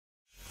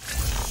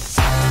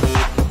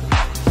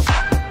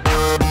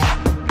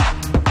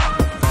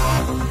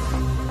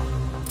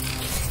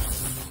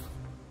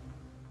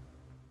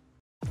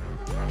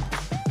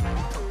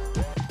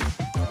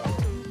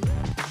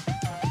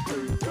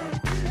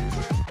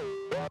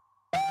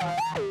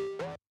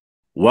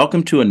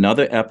Welcome to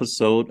another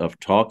episode of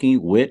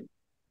Talking with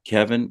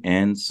Kevin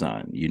and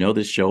Son. You know,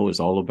 this show is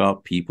all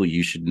about people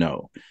you should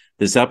know.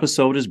 This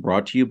episode is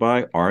brought to you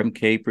by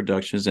RMK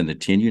Productions and the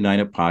 10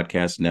 United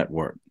Podcast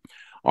Network.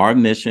 Our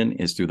mission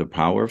is through the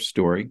power of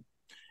story,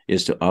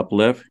 is to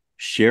uplift,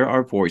 share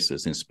our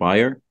voices,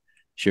 inspire,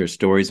 share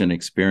stories and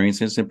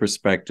experiences and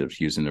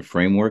perspectives using the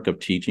framework of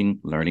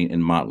teaching, learning,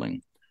 and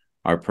modeling.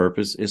 Our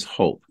purpose is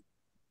hope,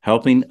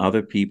 helping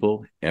other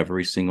people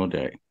every single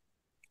day.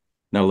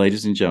 Now,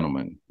 ladies and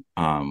gentlemen,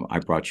 I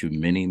brought you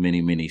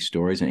many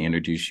stories and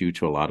introduced you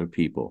to a lot of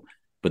people,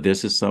 but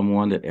this is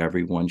someone that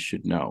everyone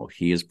should know.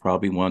 He is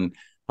probably one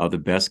of the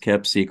best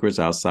kept secrets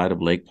outside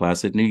of Lake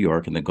Placid, New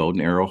York, in the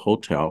Golden Arrow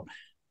Hotel.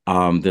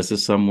 This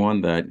is someone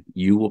that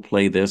you will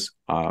play this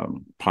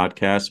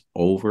podcast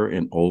over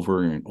and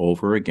over and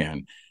over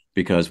again,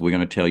 because we're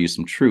going to tell you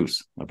some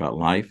truths about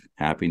life,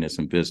 happiness,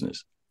 and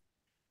business.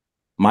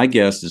 My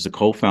guest is a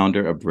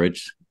co-founder of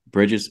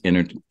Bridges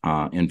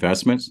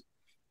Investments.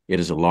 It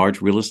is a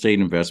large real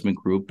estate investment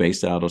group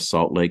based out of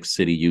Salt Lake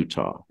City,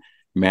 Utah,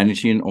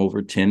 managing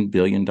over $10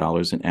 billion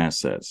in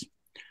assets.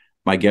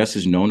 My guest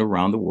is known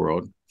around the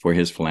world for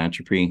his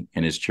philanthropy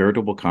and his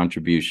charitable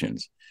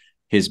contributions.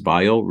 His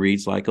bio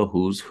reads like a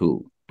who's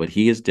who, but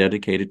he is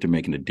dedicated to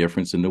making a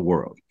difference in the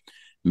world.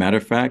 Matter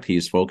of fact, he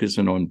is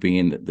focusing on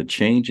being the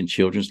change in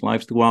children's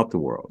lives throughout the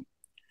world.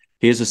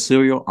 He is a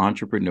serial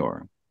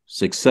entrepreneur,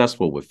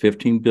 successful with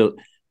 15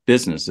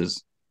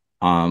 businesses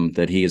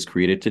that he has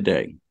created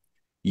today.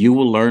 You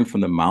will learn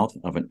from the mouth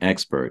of an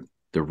expert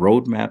the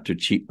roadmap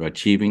to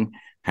achieving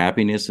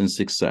happiness and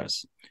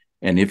success.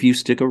 And if you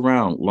stick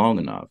around long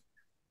enough,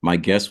 my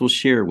guest will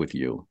share with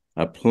you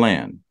a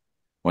plan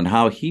on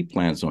how he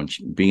plans on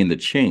being the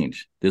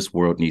change this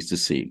world needs to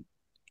see.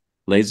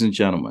 Ladies and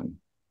gentlemen,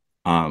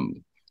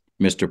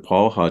 Mr.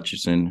 Paul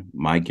Hutchinson,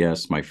 my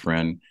guest, my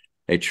friend,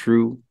 a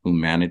true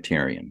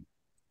humanitarian.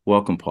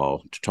 Welcome,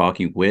 Paul, to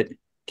Talking with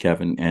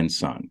Kevin and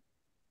Son.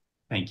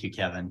 Thank you,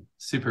 Kevin.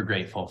 Super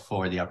grateful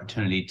for the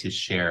opportunity to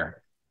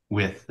share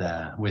with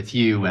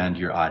you and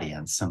your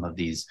audience some of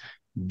these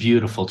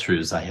beautiful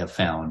truths I have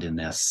found in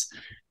this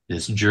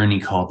journey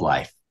called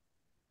life.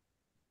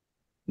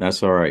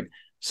 That's all right.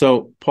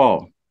 So,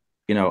 Paul,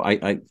 you know,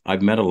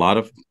 I've met a lot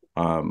of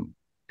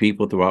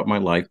people throughout my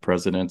life: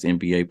 presidents,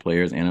 NBA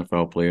players,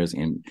 NFL players,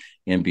 and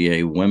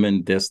NBA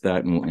women, this,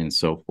 that, and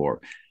so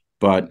forth.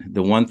 But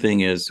the one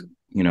thing is,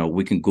 you know,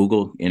 we can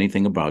Google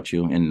anything about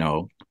you and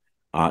know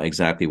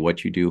exactly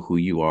what you do, who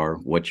you are,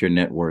 what your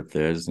net worth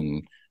is,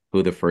 and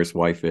who the first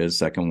wife is,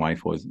 second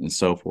wife was, and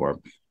so forth.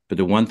 But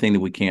the one thing that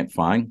we can't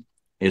find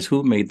is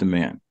who made the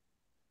man.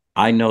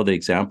 I know the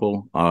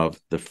example of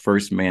the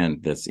first man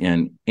that's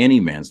in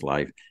any man's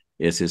life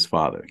is his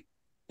father.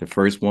 The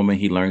first woman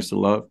he learns to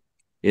love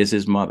is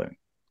his mother.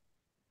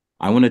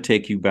 I want to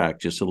take you back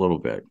just a little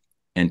bit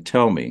and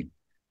tell me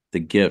the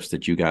gifts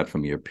that you got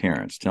from your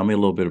parents. Tell me a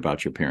little bit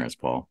about your parents,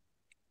 Paul.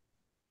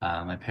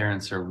 My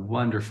parents are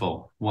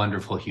wonderful,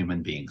 wonderful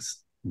human beings.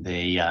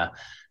 My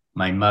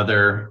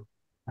mother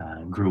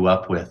grew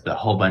up with a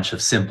whole bunch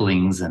of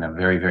siblings in a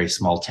very, very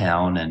small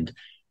town, and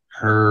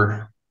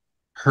her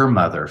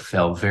mother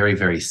fell very,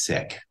 very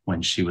sick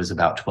when she was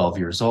about 12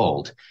 years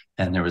old,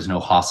 and there was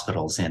no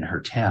hospitals in her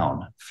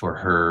town for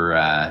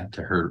her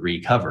to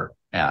recover.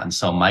 And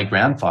so my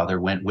grandfather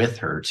went with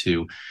her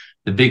to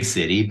the big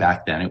city.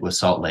 Back then it was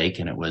Salt Lake,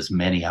 and it was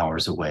many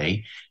hours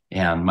away.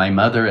 And my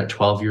mother at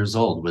 12 years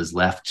old was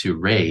left to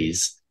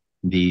raise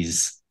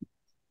these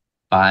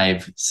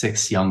five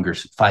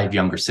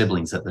younger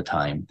siblings at the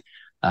time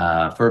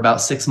for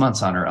about 6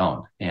 months on her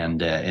own.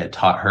 And it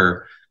taught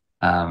her,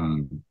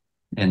 and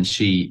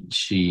she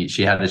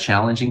had a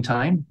challenging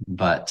time,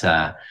 but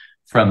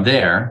from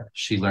there,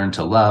 she learned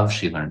to love,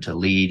 she learned to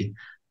lead.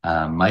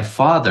 My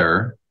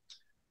father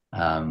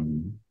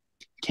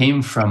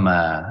came from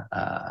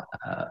a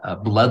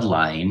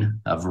bloodline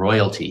of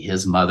royalty.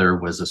 His mother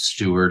was a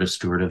steward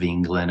of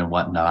England and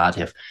whatnot.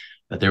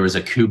 But there was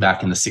a coup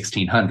back in the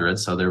 1600s,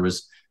 so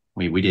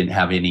we didn't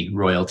have any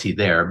royalty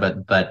there.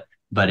 But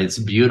it's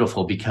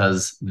beautiful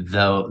because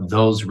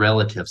those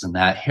relatives and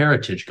that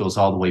heritage goes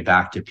all the way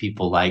back to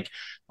people like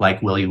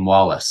William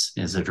Wallace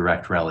is a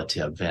direct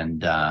relative,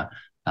 and that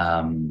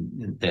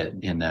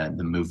in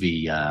the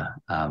movie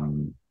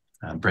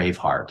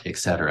Braveheart,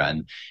 etc.,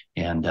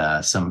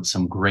 and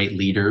some great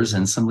leaders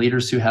and some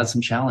leaders who had some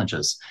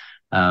challenges.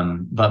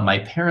 But my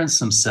parents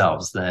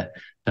themselves, the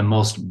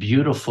most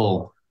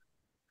beautiful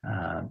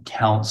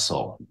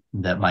counsel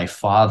that my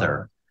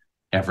father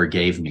ever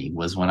gave me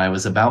was when I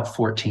was about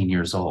 14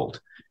 years old,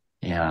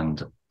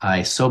 and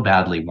I so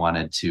badly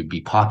wanted to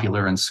be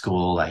popular in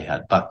school. I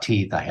had buck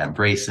teeth, I had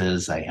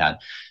braces, I had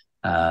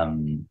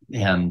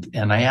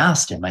and I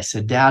asked him, I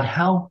said, Dad,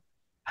 how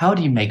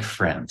do you make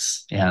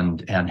friends,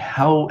 and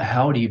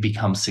how do you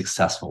become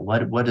successful?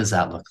 What does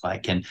that look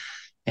like? And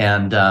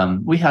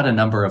we had a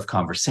number of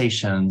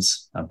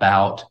conversations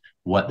about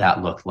what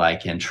that looked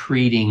like, and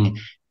treating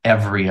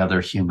every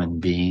other human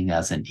being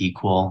as an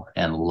equal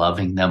and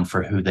loving them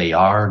for who they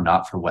are,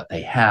 not for what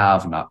they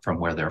have, not from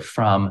where they're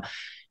from.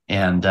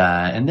 And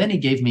then he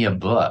gave me a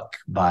book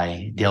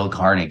by Dale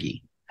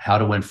Carnegie, How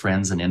to Win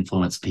Friends and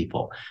Influence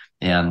People.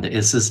 And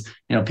this is,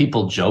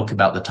 people joke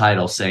about the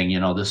title saying,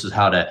 this is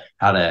how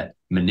to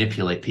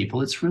manipulate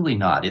people. It's really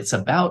not. It's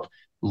about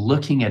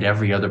looking at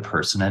every other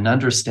person and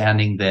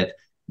understanding that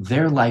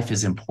their life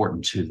is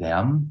important to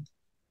them.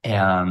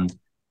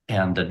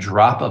 And a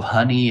drop of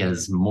honey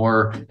is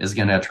going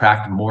to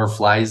attract more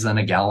flies than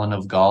a gallon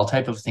of gall,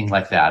 type of thing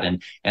like that.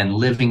 And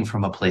living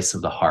from a place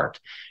of the heart.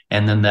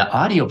 And then the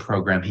audio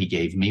program he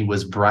gave me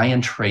was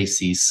Brian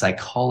Tracy's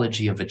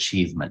Psychology of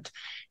Achievement.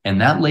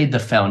 And that laid the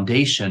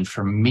foundation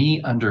for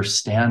me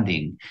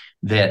understanding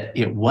that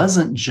it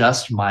wasn't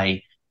just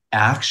my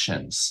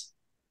actions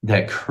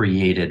that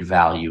created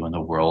value in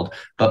the world,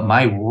 but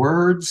my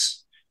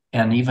words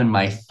and even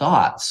my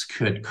thoughts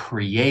could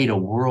create a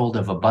world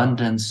of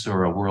abundance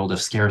or a world of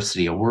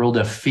scarcity, a world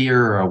of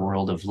fear or a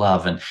world of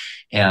love.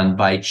 And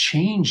by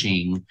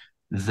changing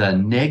the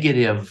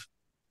negative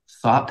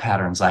thought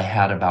patterns I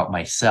had about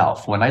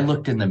myself, when I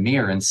looked in the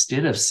mirror,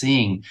 instead of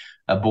seeing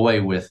a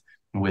boy with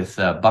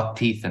buck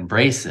teeth and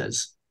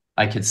braces,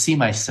 I could see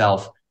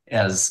myself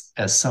as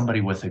somebody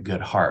with a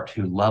good heart,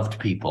 who loved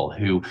people,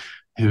 who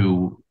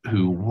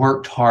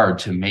worked hard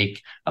to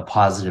make a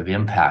positive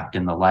impact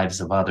in the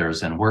lives of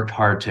others and worked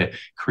hard to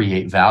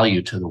create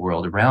value to the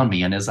world around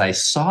me. And as I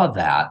saw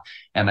that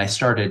and I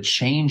started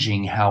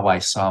changing how I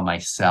saw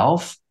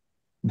myself,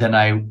 then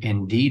I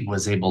indeed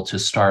was able to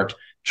start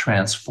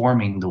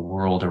transforming the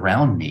world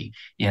around me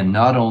in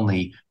not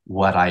only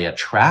what I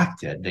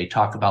attracted. They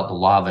talk about the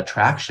law of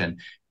attraction.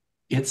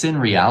 It's in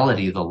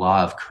reality the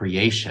law of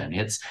creation.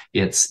 It's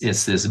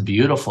this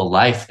beautiful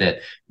life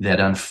that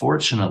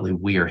unfortunately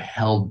we are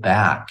held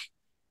back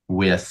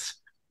with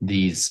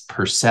these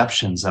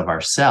perceptions of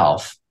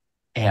ourself.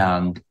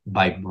 And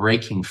by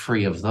breaking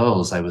free of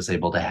those, I was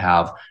able to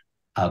have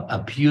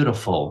a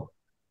beautiful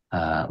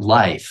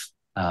life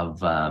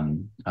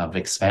of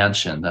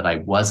expansion that I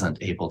wasn't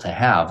able to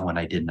have when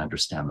I didn't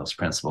understand those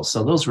principles.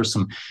 So those were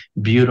some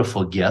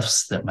beautiful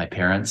gifts that my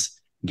parents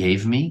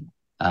gave me.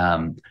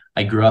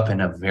 I grew up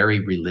in a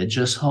very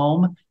religious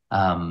home.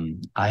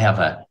 I'm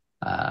not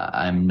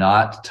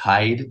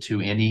tied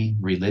to any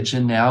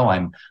religion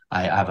now.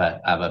 I have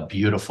a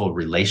beautiful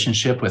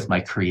relationship with my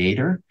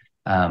Creator,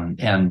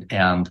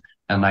 and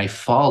I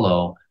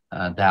follow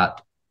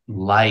that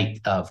light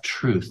of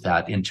truth,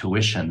 that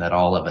intuition that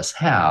all of us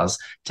has,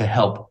 to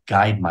help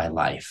guide my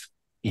life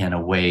in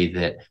a way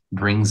that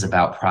brings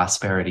about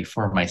prosperity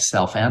for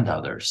myself and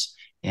others,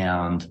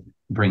 and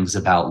brings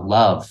about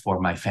love for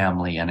my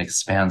family and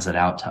expands it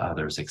out to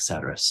others,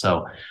 etc.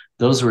 So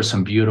those were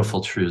some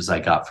beautiful truths I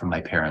got from my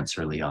parents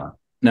early on.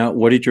 Now,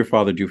 what did your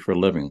father do for a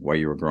living while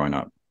you were growing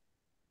up?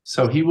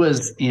 So he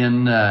was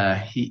in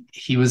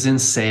he was in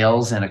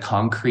sales in a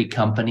concrete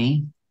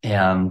company,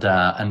 and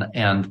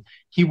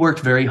he worked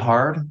very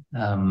hard,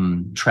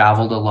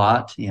 traveled a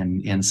lot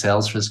in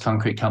sales for this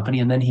concrete company.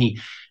 And then he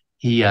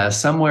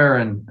somewhere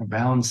in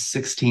around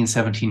 16,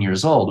 17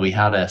 years old, we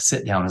had a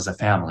sit down as a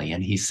family.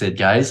 And he said,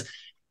 guys,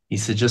 he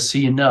said, just so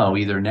you know,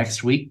 either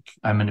next week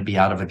I'm going to be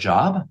out of a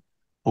job,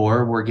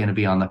 or we're going to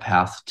be on the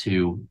path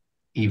to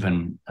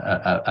even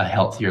a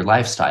healthier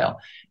lifestyle.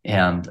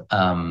 And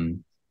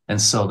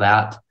so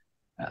that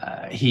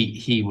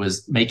he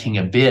was making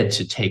a bid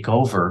to take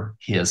over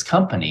his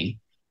company,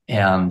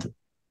 and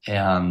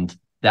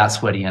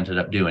that's what he ended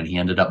up doing. He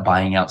ended up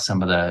buying out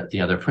some of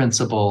the other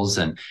principals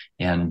and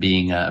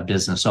being a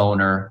business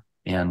owner,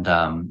 and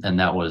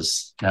that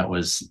was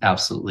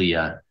absolutely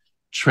a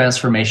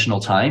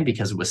transformational time,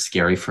 because it was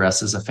scary for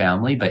us as a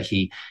family. But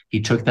he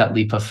took that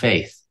leap of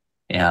faith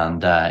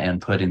and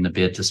put in the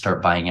bid to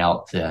start buying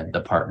out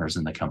the partners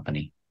in the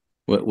company.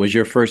 What was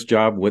your first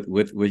job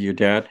with your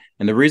dad?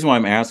 And the reason why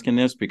I'm asking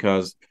this,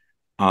 because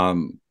our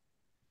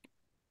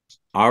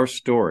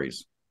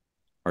stories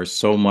are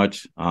so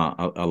much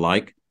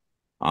alike,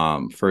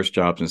 first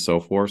jobs and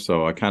so forth.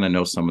 So I kind of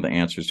know some of the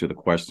answers to the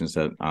questions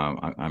that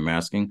I'm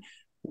asking.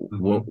 Mm-hmm.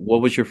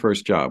 What was your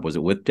first job? Was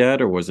it with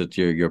Dad, or was it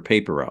your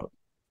paper route?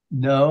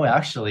 No,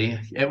 actually,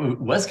 it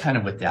was kind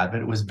of with Dad, but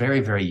it was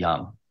very, very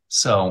young.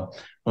 So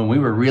when we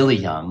were really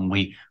young,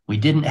 we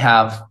didn't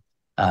have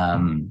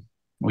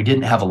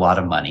a lot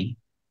of money,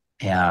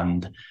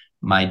 and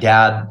my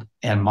dad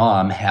and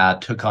mom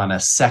took on a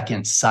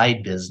second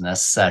side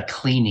business,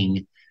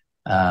 cleaning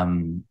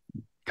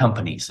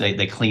companies.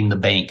 They cleaned the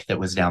bank that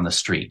was down the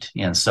street.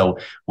 And so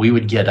we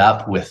would get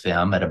up with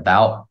them at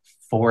about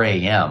 4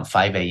 a.m.,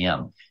 5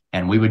 a.m.,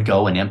 and we would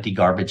go and empty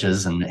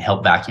garbages and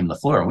help vacuum the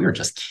floor. And we were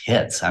just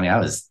kids. I mean, I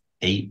was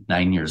 8,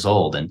 9 years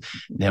old. And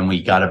then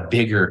we got a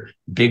bigger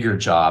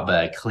job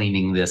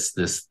cleaning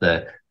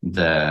the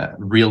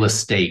real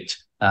estate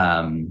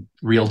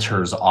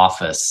realtor's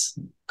office.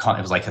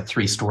 It was like a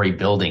 3-story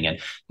building. And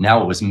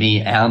now it was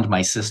me and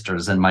my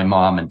sisters and my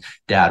mom and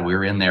dad. We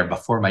were in there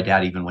before my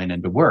dad even went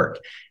into work.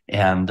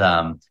 And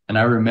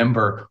I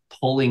remember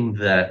pulling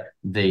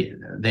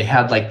they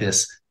had like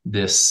this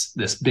this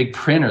big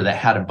printer that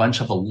had a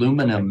bunch of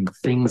aluminum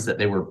things that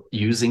they were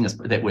using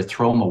that would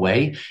throw them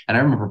away. And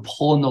I remember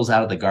pulling those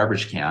out of the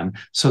garbage can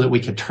so that we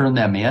could turn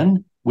them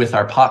in with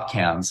our pop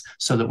cans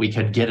so that we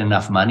could get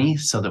enough money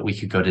so that we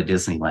could go to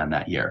Disneyland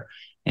that year.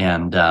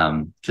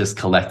 And just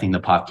collecting the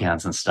pop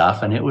cans and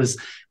stuff. And it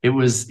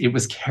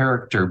was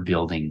character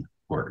building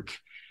work.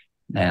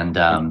 And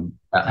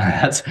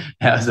that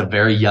was a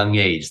very young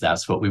age.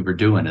 That's what we were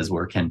doing, is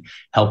working,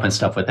 helping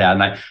stuff with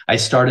that. And I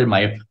started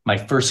my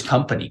first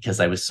company because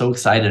I was so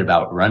excited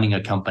about running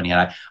a company.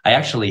 And I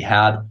actually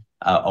had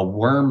a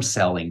worm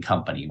selling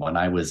company when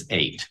I was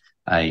 8.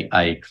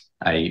 I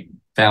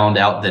found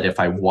out that if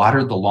I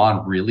watered the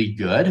lawn really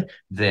good,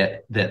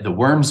 that the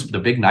worms, the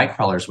big night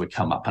crawlers, would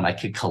come up, and I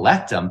could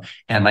collect them,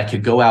 and I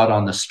could go out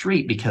on the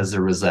street because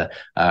there was a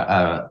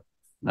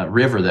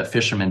river that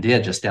fishermen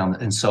did just down.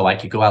 And so I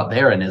could go out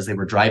there, and as they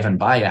were driving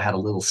by, I had a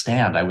little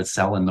stand. I would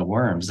sell in the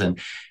worms, and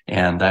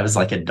I was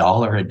like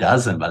 $1 a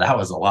dozen, but that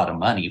was a lot of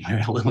money when I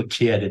was a little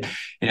kid.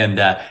 And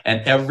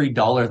every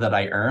dollar that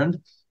I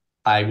earned,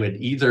 I would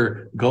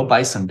either go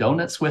buy some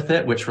donuts with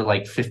it, which were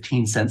like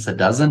 15 cents a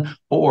dozen,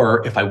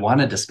 or if I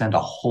wanted to spend a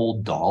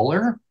whole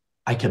dollar,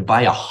 I could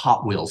buy a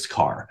Hot Wheels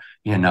car.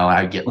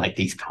 I'd get like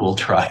these cool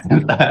trucks,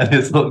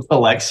 this little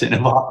collection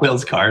of Hot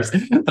Wheels cars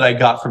that I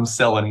got from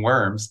selling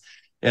worms.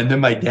 And then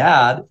my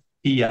dad,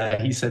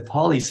 he said,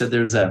 Paul, he said,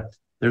 there's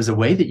a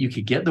way that you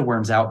could get the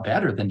worms out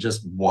better than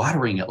just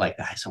watering it like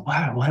that. I said,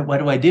 wow, what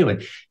do I do?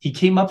 And he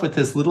came up with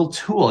this little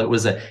tool. It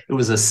was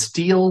a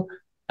steel,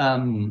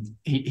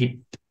 he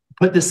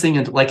put this thing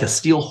into like a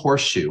steel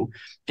horseshoe,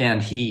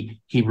 and he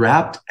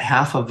wrapped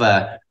half of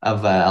a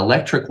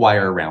electric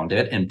wire around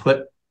it and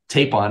put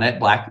tape on it,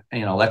 black,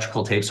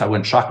 electrical tape, so I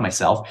wouldn't shock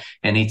myself.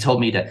 And he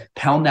told me to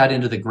pound that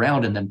into the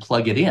ground and then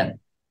plug it in.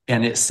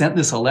 And it sent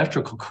this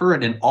electrical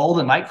current, and all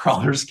the night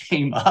crawlers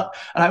came up.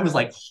 And I was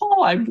like,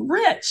 oh, I'm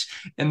rich.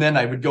 And then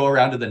I would go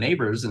around to the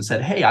neighbors and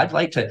said, hey, I'd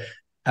like to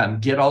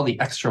get all the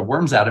extra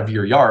worms out of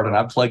your yard. And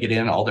I'd plug it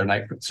in, all their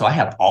night. So I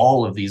had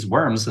all of these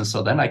worms. And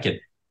so then I could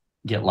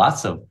get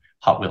lots of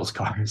Hot Wheels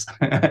cars.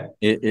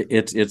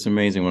 It's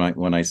amazing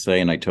when I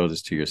say, and I told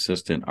this to your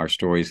assistant, our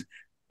stories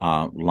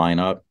line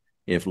up.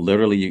 If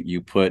literally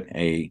you put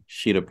a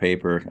sheet of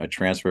paper, a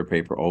transfer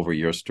paper over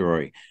your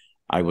story,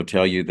 I will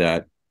tell you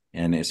that,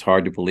 and it's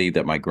hard to believe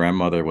that my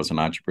grandmother was an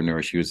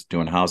entrepreneur. She was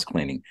doing house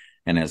cleaning,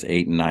 and as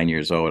 8 and 9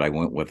 years old, I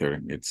went with her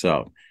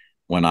itself.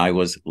 When I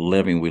was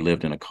we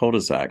lived in a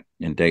cul-de-sac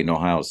in Dayton,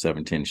 Ohio,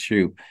 710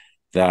 Shoot,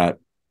 that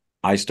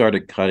I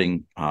started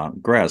cutting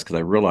grass because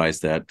I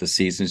realized that the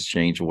seasons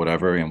change or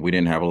whatever, and we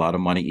didn't have a lot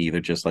of money either,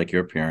 just like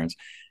your parents.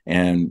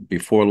 And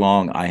before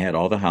long, I had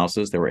all the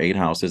houses. There were 8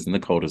 houses in the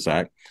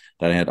cul-de-sac.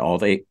 That I had all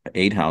the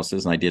eight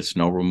houses, and I did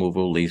snow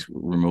removal, leaf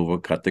removal,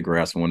 cut the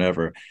grass, and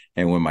whatever.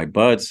 And when my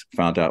buds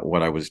found out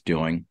what I was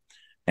doing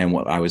and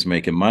what I was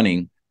making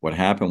money, what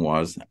happened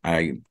was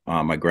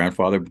my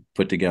grandfather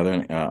put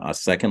together a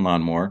second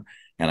lawnmower,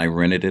 and I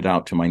rented it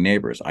out to my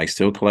neighbors. I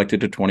still collected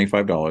the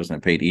 $25, and I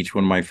paid each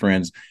one of my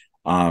friends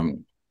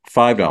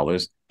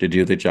 $5 to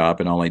do the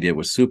job, and all I did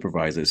was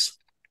supervise this.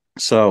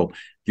 So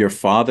your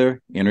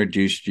father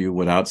introduced you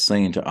without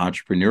saying to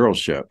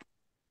entrepreneurship,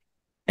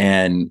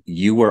 and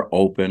you were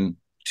open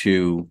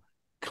to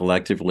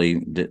collectively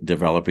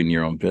developing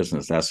your own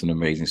business. That's an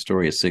amazing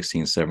story at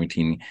 16,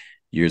 17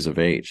 years of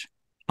age.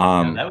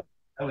 That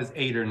was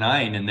 8 or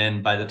 9. And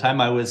then by the time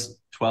I was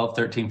 12,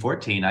 13,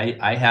 14,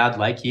 I had,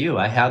 like you,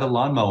 I had a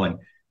lawn mowing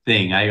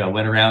thing. I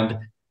went around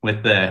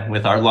with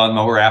our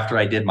lawnmower after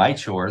I did my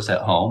chores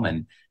at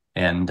home,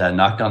 and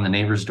knocked on the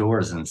neighbors'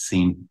 doors and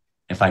seen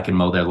if I can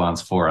mow their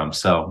lawns for them.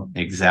 So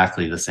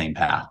exactly the same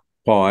path.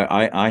 Paul,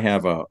 I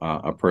have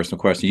a personal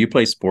question. You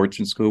play sports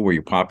in school? Were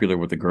you popular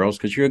with the girls?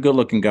 Because you're a good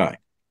looking guy.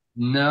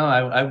 No,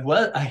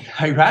 I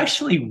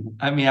actually,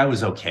 I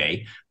was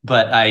okay,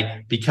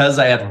 but because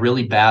I had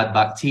really bad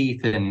buck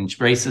teeth and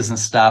braces and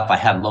stuff, I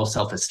had low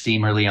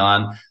self-esteem early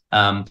on.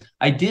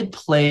 I did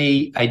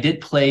play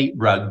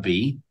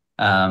rugby.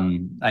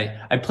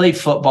 I played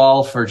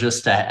football for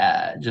just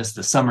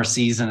the summer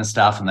season and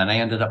stuff, and then I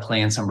ended up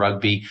playing some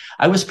rugby.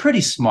 I was pretty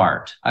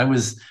smart. I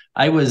was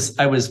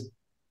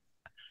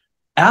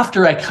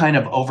after I kind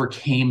of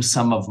overcame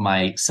some of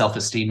my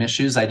self-esteem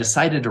issues, I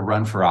decided to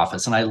run for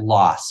office, and I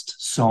lost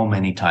so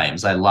many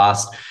times. I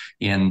lost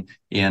in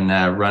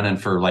running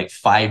for like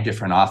 5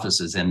 different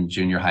offices in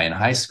junior high and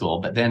high school.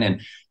 But then in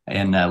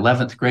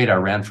 11th grade, I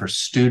ran for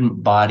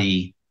student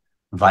body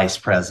vice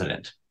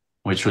president,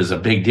 which was a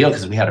big deal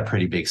because we had a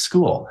pretty big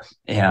school.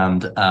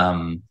 And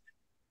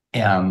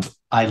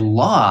I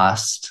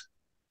lost.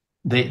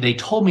 They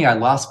told me I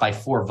lost by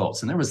 4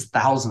 votes, and there was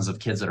thousands of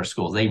kids at our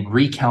school. They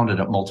recounted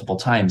it multiple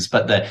times,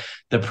 but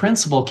the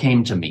principal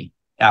came to me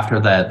after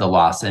the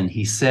loss, and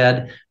he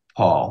said,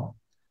 Paul,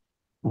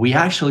 we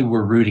actually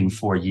were rooting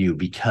for you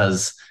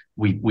because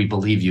we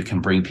believe you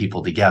can bring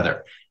people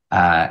together.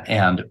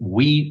 And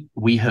we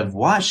have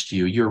watched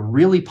you. You're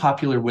really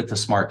popular with the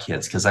smart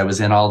kids, because I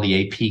was in all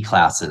the AP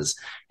classes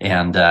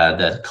and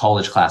the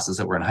college classes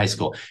that were in high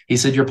school. He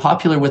said, you're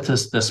popular with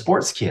the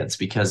sports kids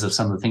because of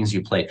some of the things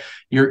you played.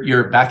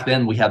 You're back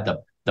then we had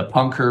the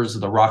punkers,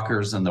 the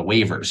rockers, and the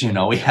wavers.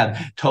 We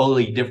had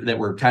totally different that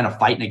were kind of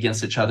fighting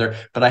against each other.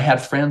 But I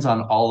had friends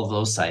on all of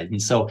those sides.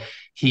 And so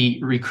he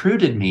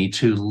recruited me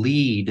to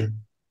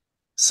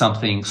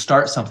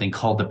start something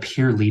called the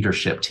peer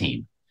leadership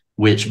team,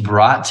 which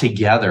brought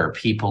together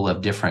people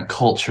of different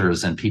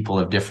cultures and people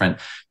of different,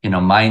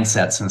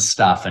 mindsets and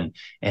stuff,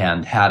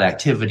 and had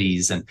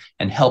activities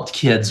and helped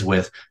kids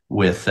with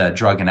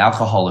drug and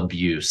alcohol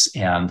abuse,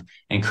 and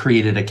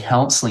created a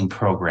counseling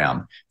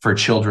program for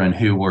children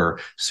who were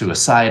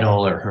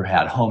suicidal or who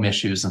had home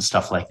issues and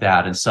stuff like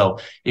that. And so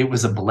it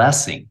was a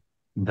blessing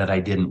that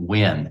I didn't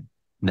win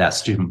that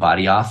student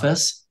body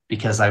office,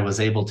 because I was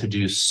able to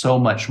do so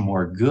much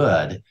more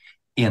good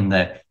in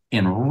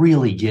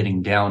really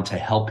getting down to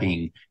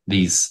helping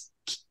these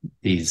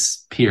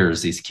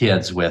peers, these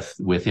kids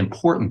with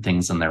important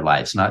things in their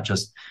lives, not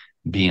just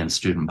being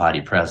student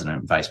body president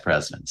and vice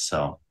president.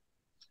 So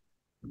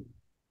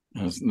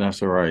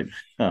that's all right.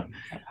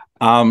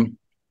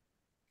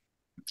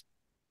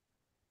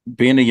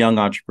 Being a young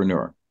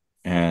entrepreneur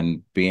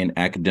and being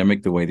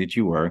academic the way that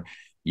you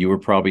were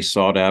probably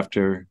sought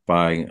after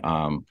by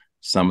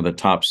some of the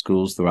top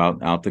schools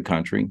throughout the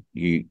country.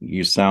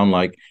 You sound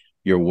like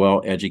you're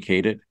well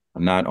educated,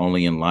 not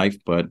only in life,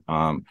 but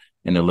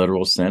in the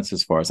literal sense,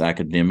 as far as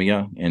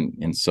academia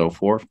and so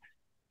forth.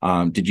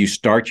 Did you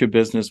start your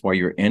business while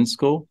you're in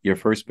school, your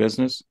first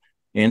business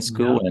in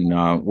school?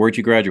 No. And where'd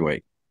you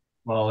graduate?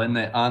 Well,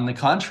 on the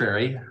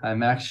contrary,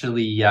 I'm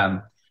actually,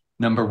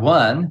 number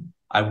one,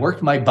 I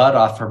worked my butt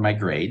off for my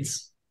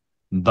grades,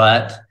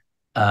 but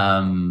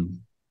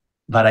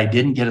I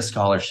didn't get a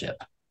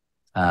scholarship.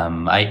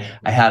 I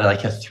had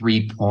like a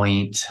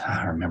 3-point, I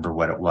don't remember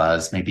what it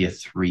was, maybe a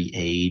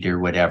 3.8 or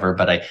whatever,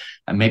 but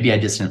maybe I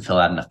just didn't fill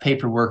out enough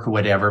paperwork or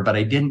whatever, but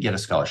I didn't get a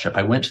scholarship.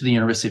 I went to the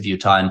University of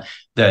Utah,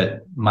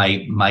 and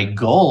my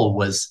goal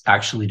was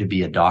actually to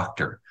be a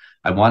doctor.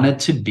 I wanted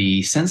to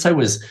be, since I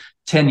was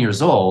 10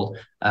 years old,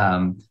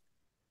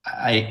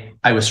 I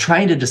was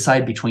trying to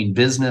decide between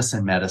business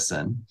and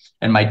medicine.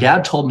 And my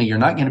dad told me, you're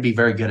not going to be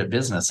very good at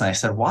business. And I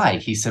said, why?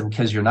 He said,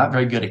 because you're not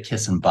very good at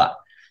kissing butt.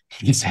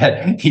 He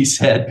said,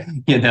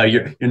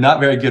 you're not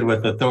very good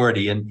with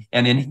authority. And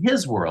in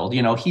his world,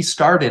 he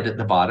started at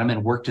the bottom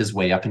and worked his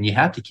way up, and you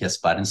had to kiss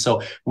butt. And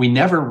so we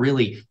never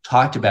really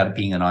talked about it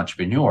being an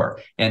entrepreneur.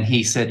 And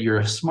he said, you're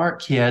a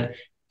smart kid.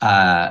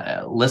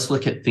 Let's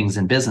look at things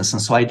in business.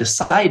 And so I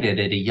decided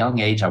at a young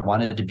age, I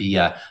wanted to be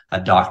a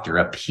doctor,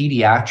 a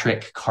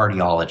pediatric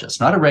cardiologist,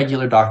 not a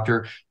regular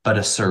doctor, but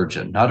a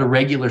surgeon, not a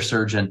regular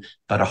surgeon,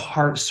 but a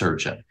heart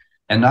surgeon.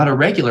 And not a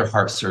regular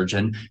heart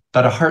surgeon,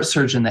 but a heart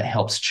surgeon that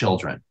helps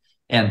children.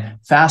 And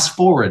fast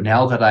forward,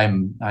 now that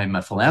I'm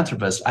a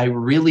philanthropist, I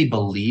really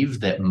believe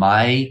that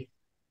my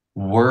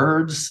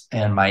words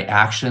and my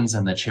actions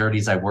and the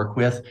charities I work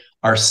with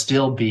are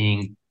still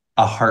being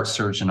a heart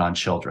surgeon on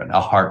children,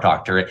 a heart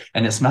doctor.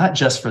 And it's not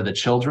just for the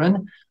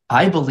children.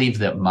 I believe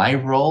that my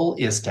role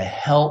is to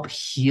help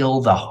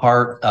heal the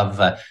heart of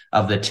the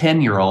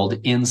 10-year-old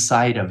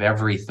inside of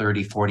every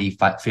 30, 40,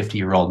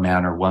 50-year-old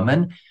man or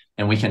woman.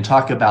 And we can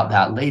talk about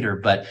that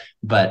later,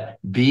 but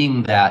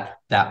being that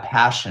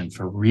passion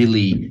for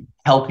really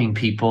helping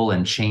people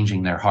and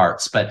changing their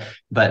hearts. But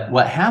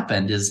what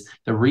happened is,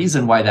 the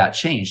reason why that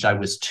changed, I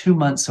was 2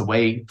 months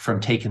away from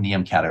taking the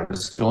MCAT. I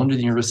was going to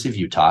the University of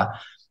Utah,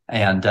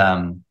 and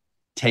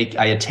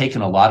I had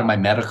taken a lot of my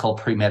medical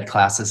pre-med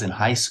classes in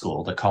high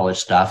school, the college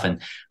stuff. And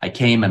I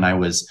came and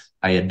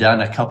I had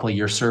done a couple of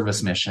year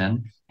service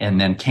mission, and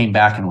then came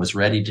back and was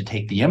ready to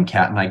take the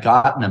MCAT. And I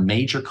got in a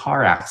major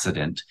car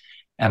accident,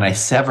 and I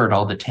severed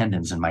all the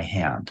tendons in my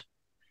hand.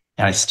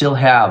 And I still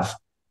have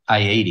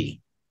I-80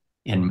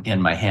 in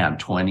my hand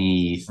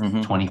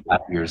 25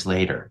 years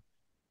later.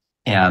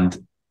 And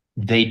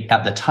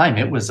at the time,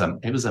 it was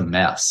a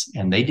mess.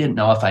 And they didn't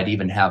know if I'd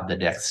even have the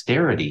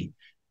dexterity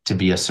to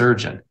be a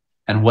surgeon.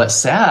 And what's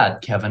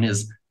sad, Kevin,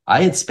 is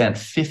I had spent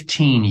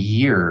 15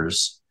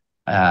 years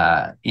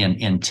in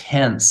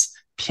intense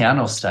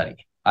piano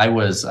study. I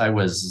was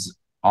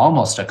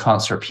almost a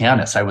concert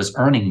pianist. I was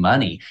earning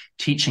money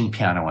teaching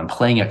piano and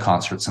playing at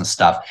concerts and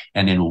stuff.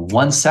 And in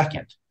 1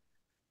 second,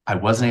 I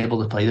wasn't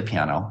able to play the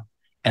piano.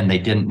 And they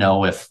didn't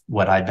know if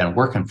what I'd been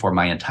working for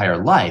my entire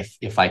life,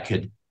 if I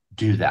could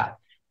do that.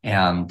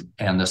 And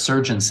the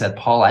surgeon said,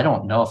 Paul, I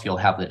don't know if you'll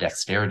have the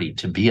dexterity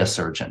to be a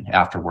surgeon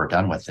after we're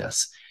done with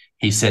this.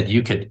 He said,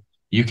 you could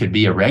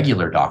be a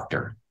regular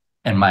doctor.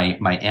 And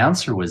my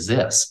answer was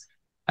this.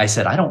 I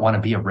said, I don't want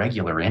to be a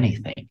regular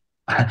anything.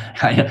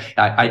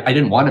 I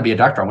didn't want to be a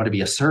doctor. I want to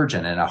be a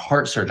surgeon and a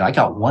heart surgeon. I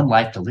got one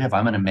life to live.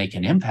 I'm going to make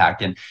an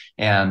impact.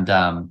 And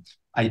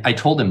I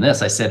told him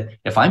this. I said,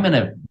 if I'm going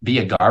to be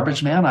a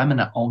garbage man, I'm going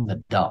to own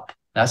the dump.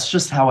 That's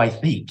just how I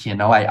think.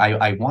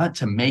 I want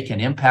to make an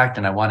impact,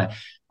 and I want to,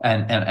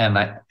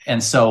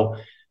 and so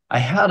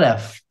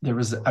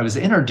I was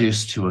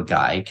introduced to a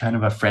guy, kind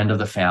of a friend of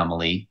the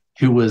family,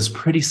 who was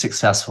pretty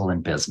successful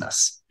in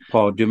business.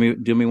 Paul, do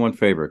me one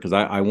favor, because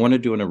I want to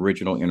do an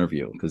original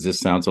interview, because this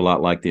sounds a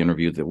lot like the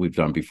interview that we've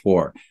done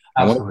before.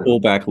 I want to Absolutely. pull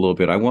back a little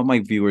bit. I want my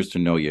viewers to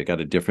know you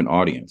got a different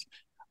audience.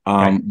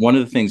 Okay. One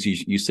of the things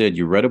you said,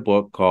 you read a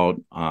book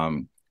called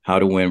How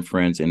to Win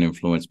Friends and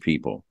Influence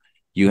People.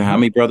 How Mhm.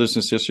 many brothers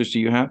and sisters do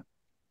you have?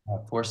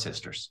 Four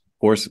sisters.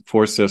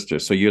 Four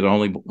sisters. So you're the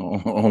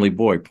only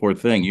boy. Poor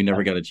thing. You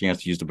never got a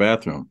chance to use the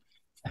bathroom.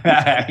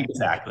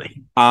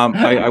 Exactly.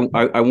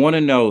 I want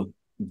to know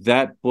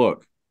that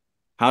book.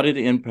 How did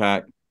it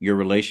impact your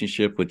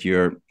relationship with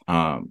your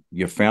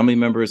family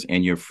members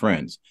and your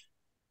friends?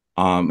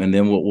 And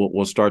then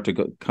we'll start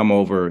to come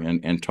over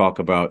and talk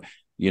about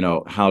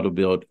how to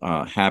build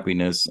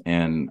happiness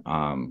and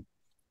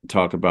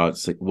talk about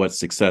what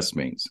success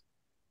means.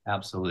 Let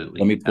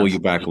Absolutely. me pull you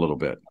back a Absolutely. little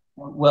bit.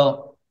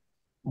 Well,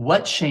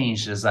 what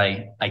changed is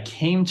I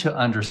came to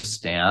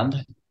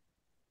understand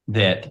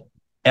that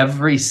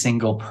every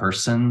single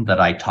person that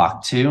I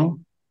talk to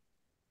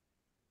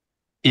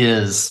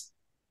is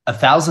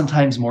 1,000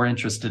 times more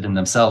interested in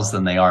themselves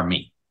than they are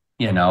me.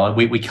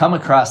 We come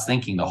across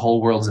thinking the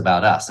whole world's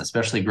about us,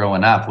 especially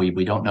growing up.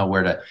 We don't know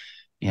where to,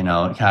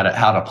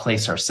 how to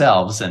place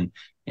ourselves. And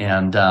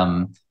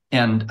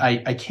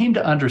I came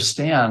to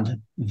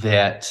understand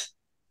that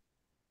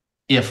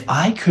if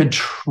I could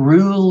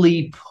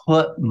truly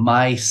put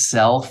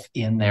myself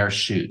in their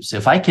shoes,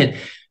 if I could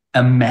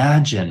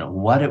imagine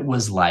what it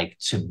was like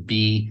to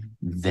be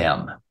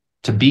them,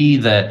 to be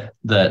the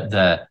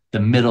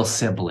middle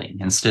sibling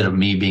instead of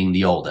me being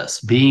the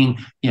oldest, being,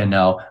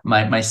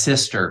 my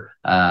sister,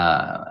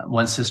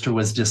 one sister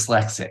was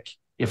dyslexic.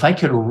 If I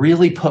could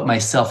really put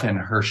myself in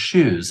her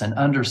shoes and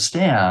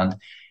understand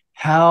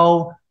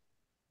how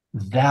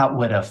that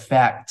would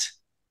affect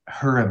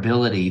her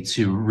ability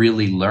to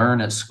really learn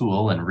at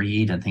school and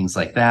read and things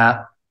like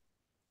that,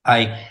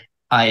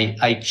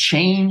 I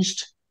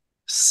changed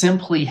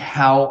simply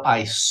how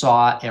I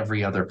saw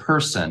every other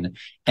person,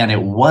 and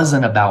it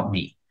wasn't about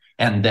me,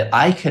 and that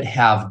I could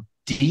have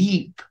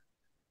deep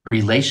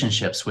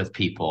relationships with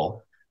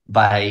people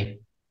by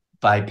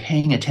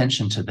paying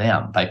attention to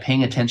them, by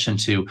paying attention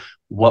to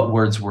what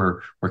words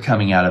were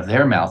coming out of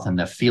their mouth and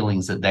the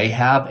feelings that they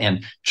have,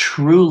 and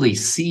truly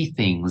see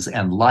things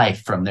and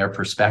life from their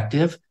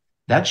perspective.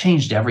 That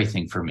changed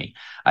everything for me.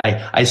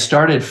 I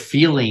started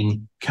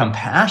feeling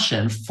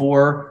compassion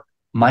for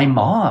my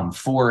mom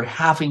for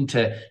having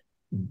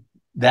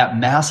that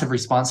massive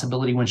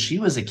responsibility when she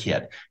was a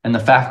kid, and the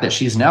fact that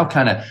she's now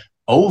kind of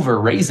over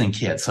raising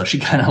kids, so she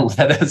kind of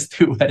let us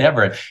do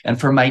whatever. And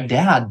for my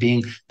dad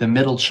being the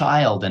middle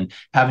child and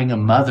having a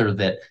mother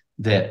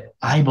that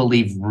I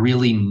believe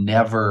really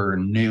never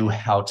knew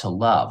how to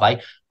love.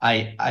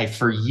 I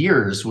for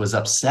years was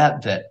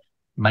upset that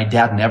my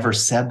dad never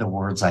said the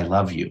words "I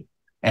love you,"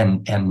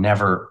 and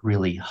never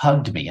really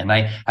hugged me. And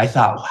I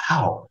thought,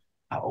 wow,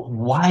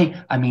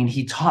 why? I mean,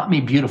 he taught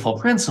me beautiful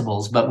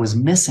principles, but was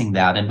missing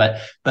that. And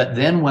but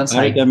then once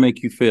How did that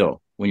make you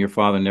feel when your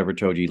father never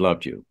told you he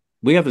loved you?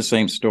 We have the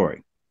same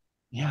story.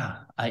 Yeah,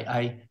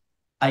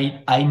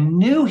 I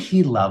knew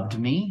he loved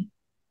me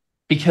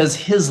because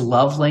his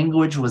love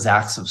language was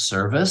acts of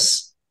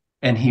service,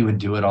 and he would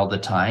do it all the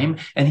time,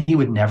 and he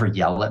would never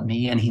yell at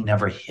me, and he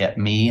never hit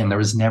me, and there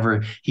was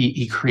never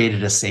he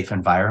created a safe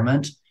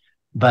environment.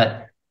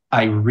 But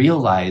I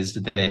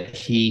realized that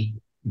he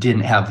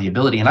didn't have the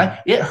ability, and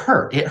it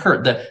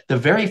hurt the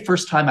very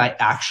first time I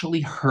actually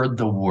heard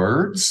the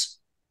words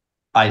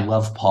 "I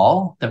love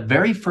Paul." The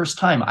very first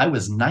time, I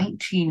was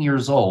 19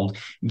 years old,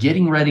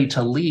 getting ready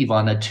to leave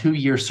on a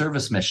 2-year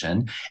service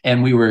mission.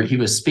 And he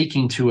was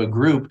speaking to a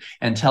group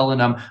and telling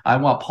them, "I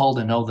want Paul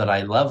to know that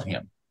I love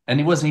him." And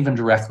he wasn't even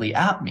directly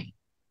at me.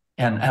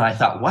 And I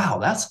thought, wow,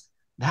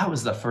 that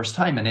was the first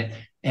time.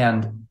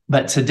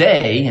 But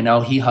today,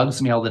 he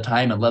hugs me all the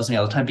time and loves me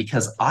all the time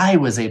because I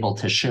was able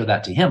to show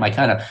that to him. I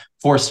kind of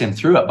forced him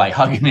through it by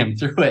hugging him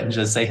through it and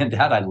just saying,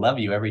 "Dad, I love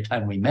you," every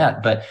time we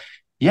met. But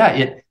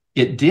yeah,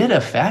 it did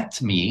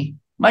affect me.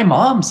 My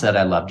mom said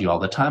I loved you all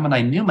the time, and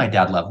I knew my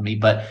dad loved me,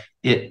 but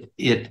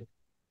it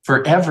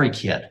for every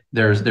kid,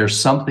 there's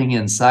something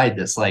inside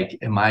that's like,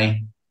 am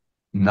I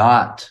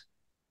not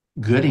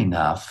good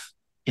enough?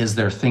 Is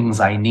there things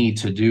I need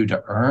to do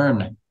to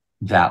earn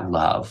that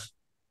love?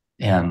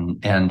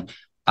 And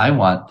I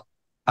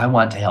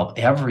want to help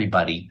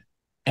everybody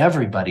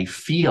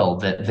feel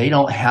that they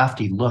don't have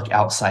to look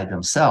outside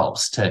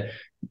themselves to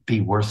be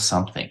worth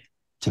something,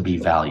 to be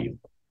valued.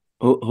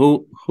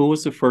 Who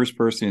was the first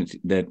person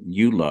that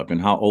you loved,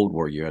 and how old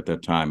were you at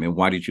that time, and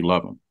why did you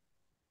love them?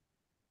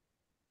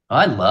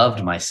 I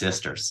loved my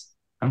sisters.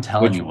 I'm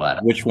telling Which you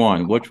what. which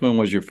one? Which one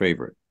was your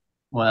favorite?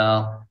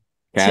 Well,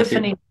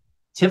 Kathy?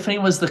 Tiffany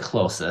was the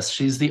closest.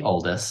 She's the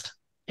oldest.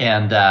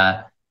 And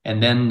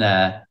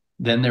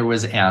then there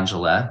was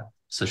Angela.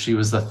 So she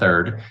was the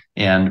third.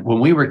 And when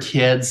we were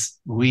kids,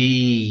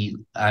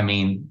 I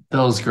mean,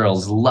 those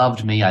girls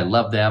loved me. I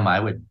loved them. I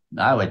would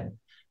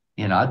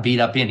I'd beat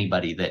up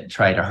anybody that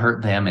tried to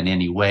hurt them in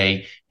any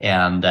way.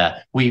 And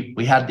we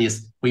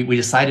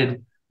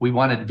decided we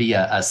wanted to be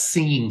a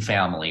singing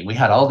family. We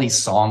had all these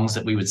songs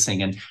that we would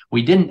sing, and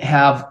we didn't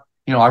have,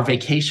 our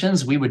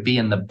vacations. We would be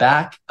in the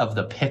back of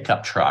the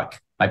pickup truck.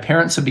 My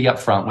parents would be up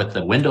front with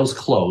the windows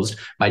closed.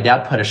 My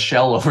dad put a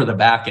shell over the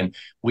back, and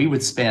we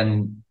would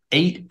spend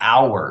 8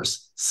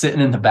 hours sitting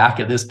in the back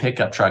of this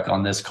pickup truck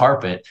on this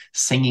carpet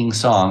singing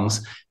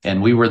songs.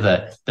 And we were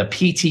the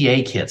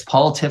PTA kids,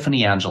 Paul,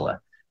 Tiffany,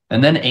 Angela.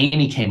 And then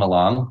Amy came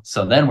along.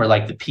 So then we're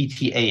like the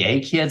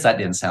PTAA kids. That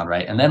didn't sound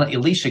right. And then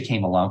Alicia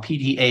came along,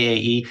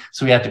 PTAAE.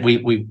 So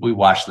we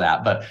watched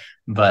that.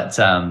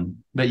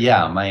 But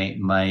yeah,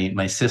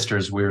 my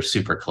sisters, we were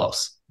super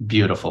close.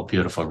 Beautiful,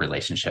 beautiful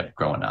relationship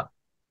growing up.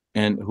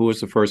 And who was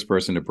the first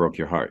person that broke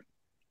your heart?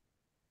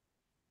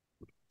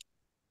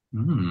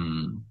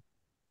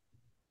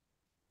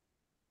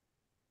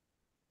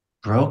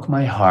 Broke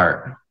my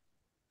heart.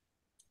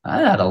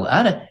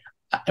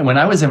 When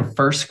I was in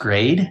first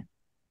grade,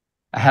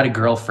 I had a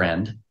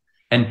girlfriend,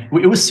 and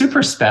it was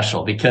super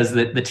special because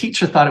the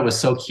teacher thought it was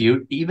so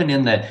cute. Even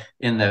in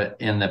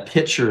the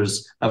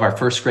pictures of our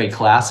first grade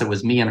class, it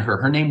was me and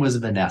her. Her name was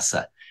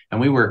Vanessa, and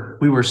we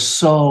were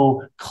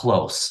so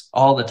close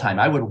all the time.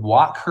 I would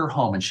walk her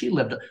home, and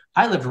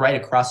I lived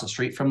right across the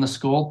street from the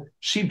school.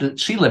 She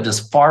lived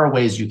as far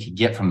away as you could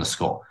get from the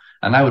school,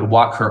 and I would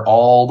walk her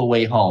all the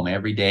way home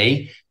every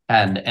day.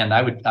 And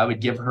I would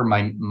give her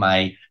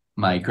my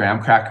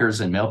graham crackers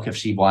and milk if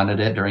she wanted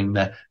it during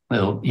the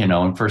little,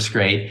 in first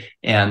grade.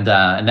 And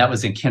that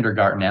was in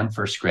kindergarten and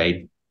first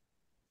grade.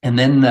 And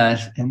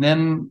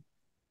then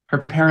her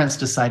parents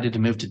decided to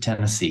move to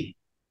Tennessee.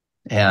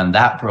 And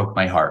that broke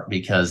my heart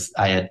because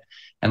I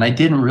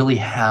didn't really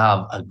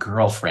have a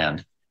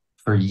girlfriend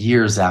for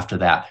years after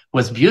that.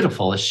 What's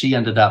beautiful is she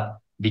ended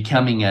up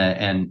becoming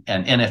an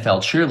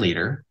NFL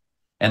cheerleader.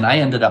 And I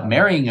ended up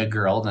marrying a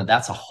girl, and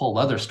that's a whole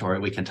other story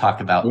we can talk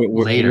about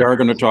later. We are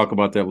going to talk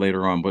about that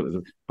later on,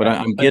 but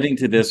I'm getting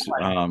to this.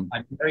 I'm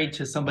married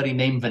to somebody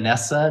named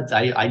Vanessa.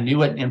 I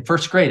knew it in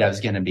first grade I was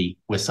going to be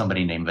with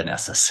somebody named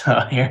Vanessa, so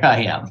here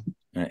I am.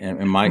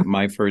 And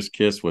my first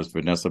kiss was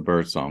Vanessa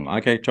Birdsong.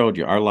 Like I told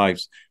you, our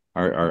lives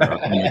are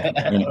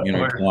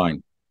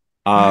intertwined.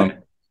 The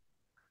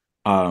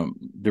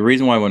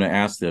reason why I want to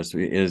ask this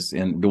is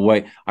in the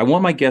way I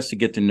want my guests to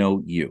get to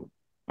know you.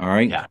 All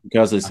right. Yeah.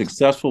 Because as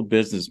successful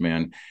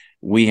businessmen,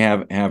 we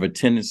have a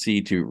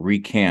tendency to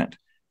recant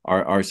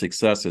our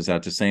successes.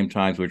 At the same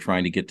time, we're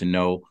trying to get to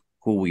know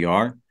who we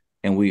are.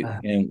 And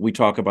we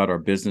talk about our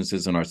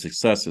businesses and our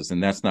successes,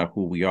 and that's not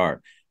who we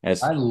are.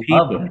 As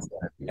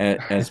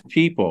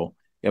people,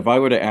 if I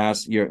were to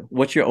ask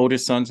what's your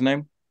oldest son's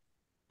name?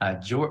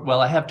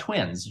 Well, I have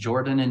twins,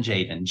 Jordan and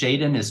Jaden.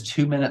 Jaden is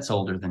 2 minutes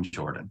older than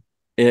Jordan.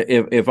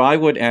 If I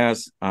would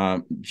ask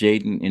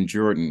Jaden and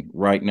Jordan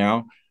right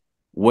now,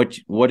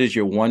 what is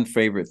your one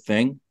favorite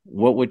thing?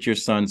 What would your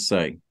son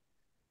say?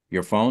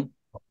 Your phone?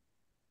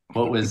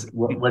 What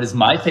is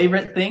my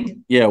favorite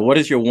thing? Yeah, what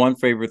is your one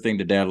favorite thing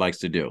that dad likes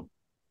to do?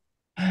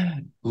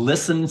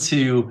 Listen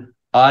to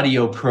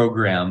audio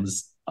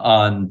programs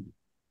on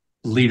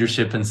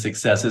leadership and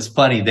success. It's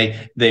funny.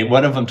 They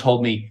one of them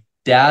told me,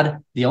 Dad,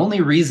 the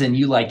only reason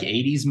you like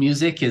 80s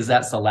music is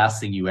that's the last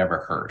thing you ever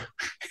heard.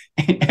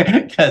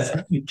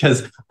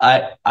 because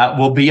I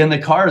will be in the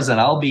cars and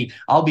I'll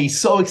be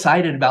so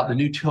excited about the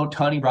new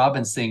Tony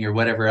Robbins thing or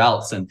whatever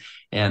else. And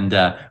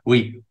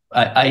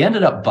I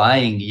ended up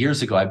buying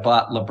years ago. I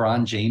bought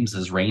LeBron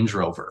James's Range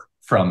Rover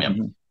from him.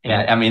 Mm-hmm.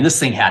 And I mean, this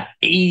thing had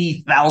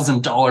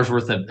 $80,000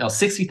 worth of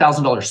 $60,000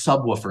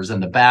 subwoofers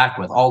in the back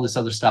with all this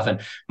other stuff.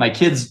 And my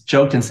kids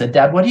joked and said,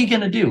 Dad, what are you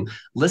going to do?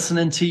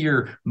 Listening to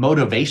your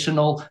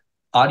motivational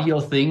audio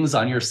things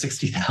on your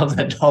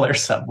 $60,000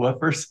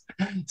 subwoofers?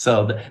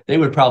 So they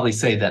would probably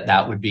say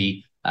that would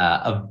be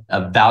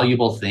a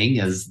valuable thing,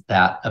 is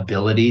that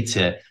ability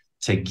to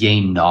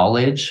gain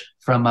knowledge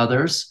from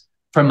others.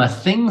 From a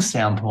thing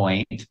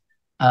standpoint,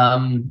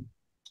 I've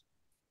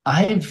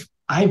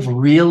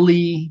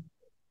really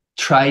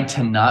tried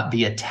to not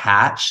be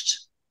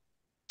attached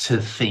to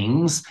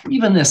things.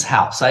 Even this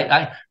house,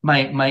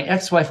 my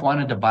ex-wife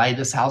wanted to buy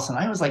this house, and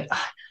I was like,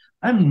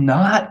 I'm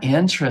not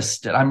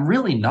interested. I'm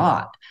really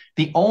not.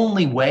 The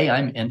only way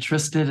I'm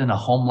interested in a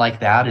home like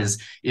that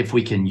is if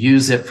we can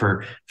use it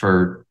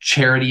for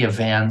charity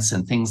events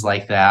and things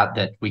like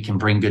that we can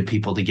bring good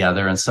people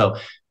together. And so,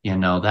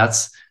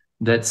 that's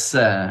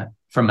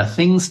from a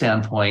thing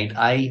standpoint,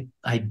 I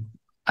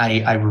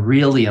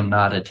really am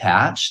not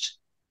attached.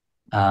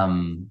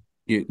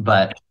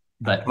 But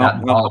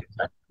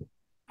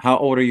how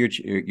old are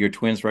your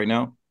twins right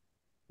now?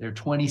 They're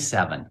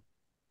 27.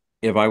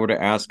 If I were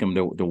to ask them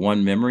the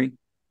one memory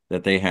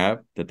that they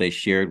have that they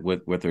shared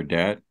with their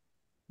dad,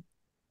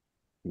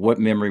 what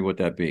memory would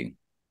that be?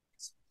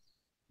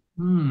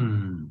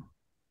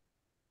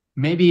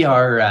 Maybe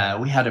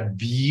we had a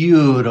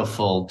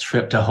beautiful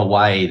trip to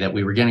Hawaii that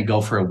we were going to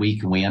go for a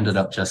week, and we ended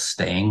up just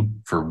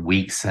staying for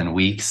weeks and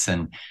weeks,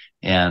 and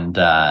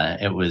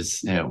it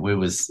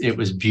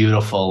was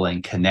beautiful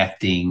and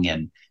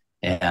connecting,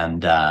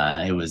 And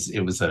it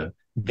was a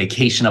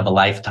vacation of a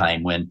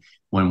lifetime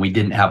when we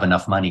didn't have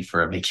enough money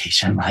for a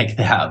vacation like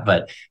that.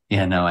 But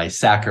I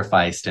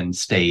sacrificed and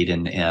stayed,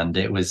 and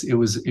it was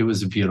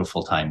a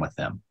beautiful time with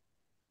them.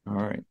 All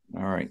right.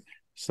 All right.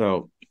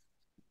 So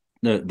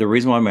the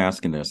reason why I'm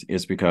asking this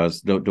is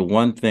because the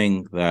one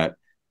thing that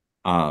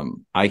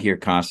I hear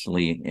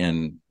constantly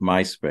in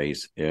my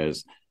space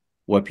is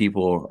what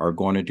people are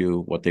going to do,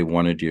 what they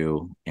want to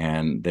do,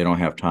 and they don't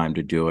have time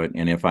to do it.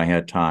 And if I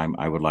had time,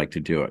 I would like to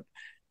do it.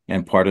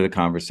 And part of the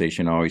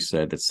conversation I always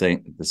said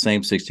that the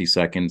same 60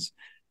 seconds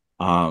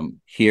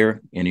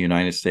here in the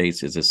United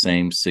States is the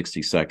same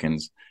 60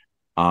 seconds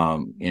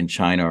in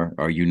China,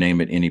 or you name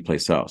it, any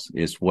place else.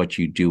 It's what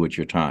you do with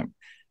your time.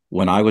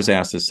 When I was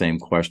asked the same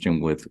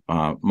question with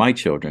my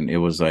children, it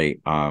was a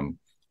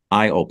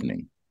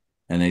eye-opening.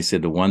 And they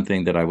said the one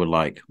thing that I would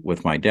like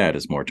with my dad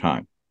is more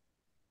time.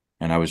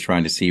 And I was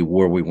trying to see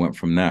where we went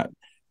from that.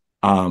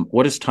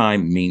 What does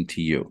time mean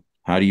to you?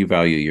 How do you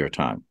value your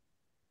time?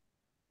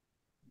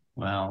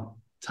 Well,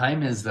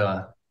 time is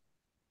the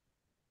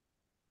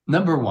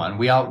number one.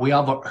 We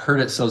all heard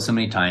it so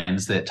many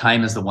times that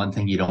time is the one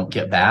thing you don't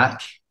get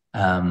back.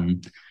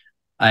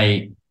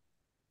 I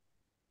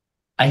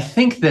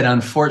think that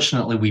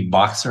unfortunately we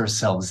box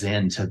ourselves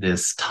into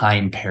this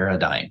time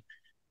paradigm,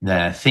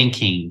 the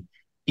thinking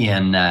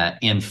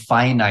in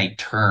finite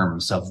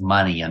terms of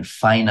money, and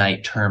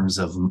finite terms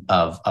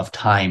of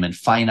time, and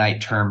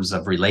finite terms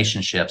of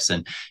relationships,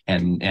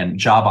 and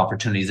job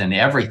opportunities, and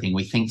everything.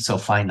 We think so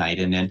finite,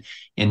 and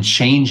in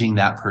changing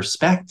that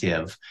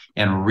perspective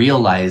and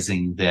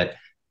realizing that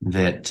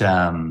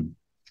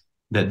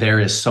there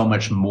is so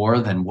much more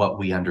than what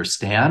we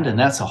understand, and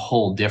that's a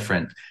whole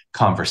different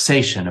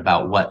conversation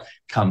about what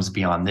comes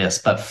beyond this.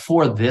 But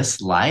for this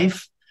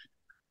life,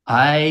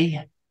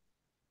 I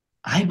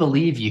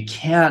believe you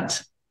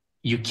can't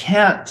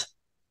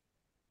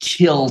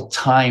kill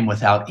time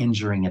without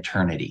injuring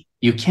eternity.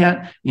 You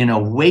can't,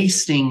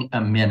 wasting a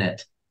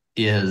minute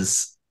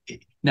is.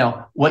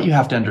 Now, what you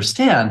have to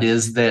understand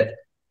is that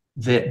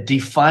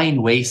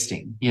define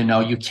wasting.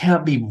 You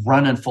can't be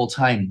running full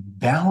time.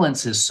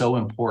 Balance is so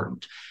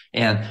important.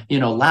 And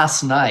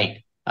last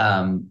night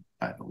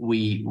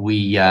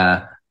we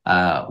had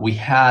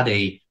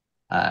a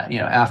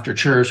after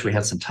church, we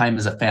had some time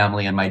as a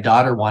family, and my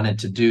daughter wanted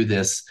to do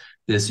this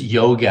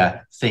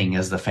yoga thing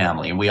as the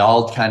family, and we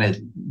all kind of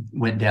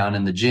went down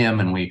in the gym,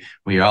 and we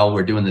all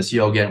were doing this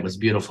yoga, and it was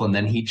beautiful. And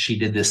then she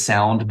did this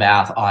sound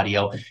bath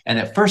audio, and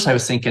at first I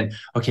was thinking,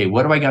 okay,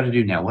 what do I got to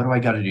do now? What do I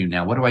got to do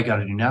now? What do I got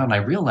to do now? And I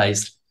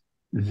realized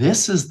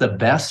this is the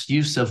best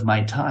use of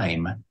my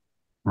time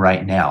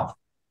right now.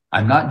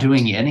 I'm not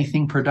doing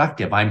anything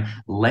productive. I'm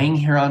laying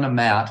here on a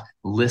mat,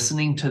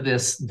 listening to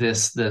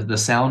the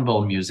sound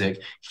bowl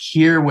music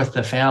here with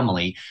the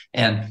family.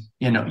 And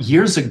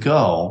years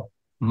ago,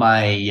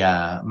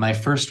 my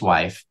first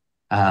wife,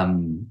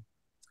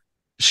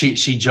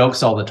 she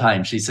jokes all the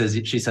time. She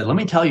said, let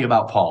me tell you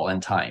about Paul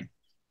and time.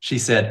 She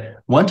said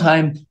one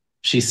time,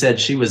 she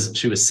said she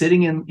was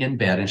sitting in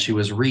bed, and she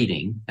was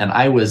reading, and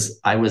I was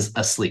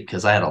asleep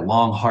because I had a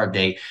long, hard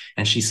day.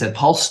 And she said,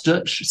 Paul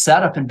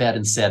sat up in bed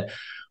and said,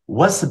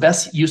 what's the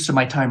best use of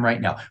my time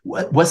right now?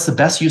 What's the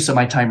best use of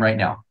my time right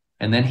now?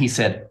 And then he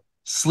said,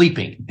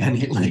 sleeping, and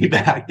he lay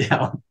back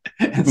down.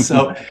 And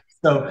so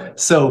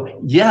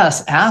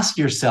yes, ask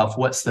yourself,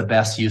 what's the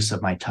best use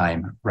of my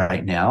time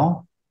right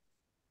now?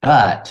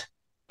 But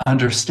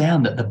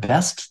understand that the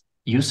best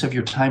use of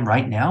your time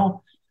right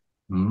now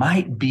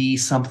might be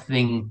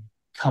something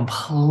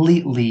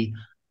completely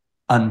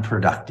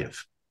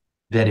unproductive,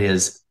 that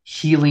is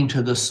healing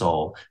to the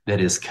soul, that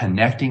is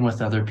connecting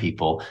with other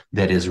people,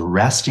 that is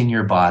resting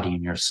your body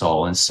and your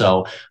soul. And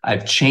so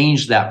I've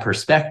changed that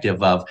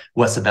perspective of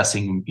what's the best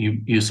thing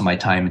use of my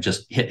time, and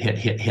just hit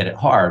it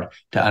hard,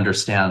 to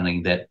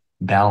understanding that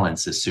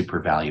balance is super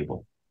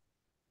valuable.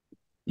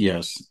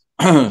 Yes,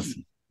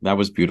 that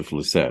was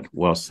beautifully said.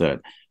 Well said.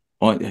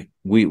 During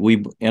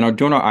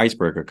our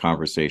icebreaker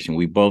conversation,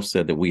 we both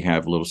said that we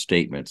have little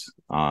statements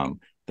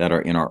that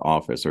are in our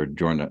office or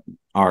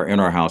in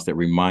our house that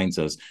reminds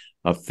us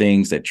of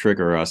things that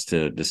trigger us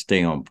to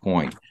stay on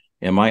point.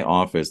 In my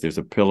office, there's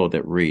a pillow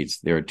that reads,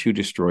 there are two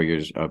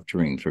destroyers of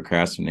dreams: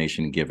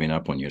 procrastination and giving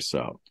up on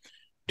yourself.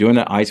 During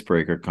the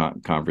icebreaker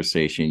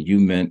conversation, you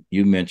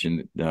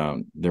mentioned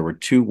there were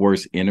two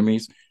worst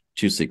enemies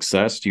to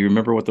success. Do you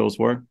remember what those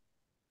were?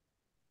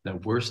 The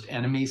worst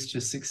enemies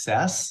to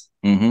success?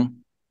 Mm-hmm.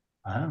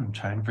 I'm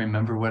trying to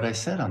remember what I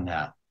said on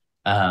that.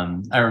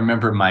 I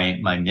remember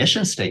my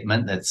mission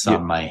statement that's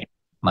on my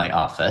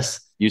office.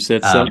 You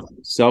said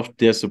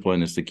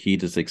self-discipline is the key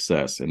to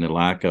success, and the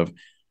lack of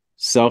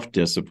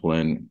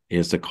self-discipline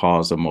is the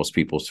cause of most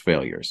people's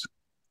failures.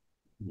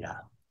 Yeah.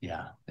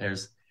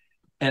 There's,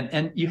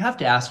 and you have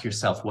to ask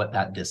yourself what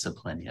that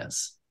discipline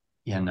is.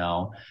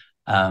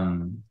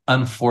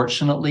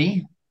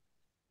 Unfortunately,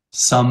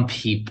 some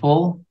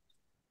people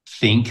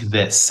think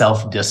that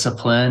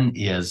self-discipline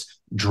is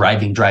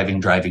driving,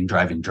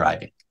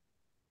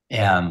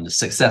 and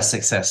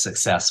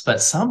success.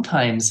 But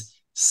sometimes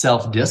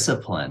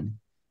self-discipline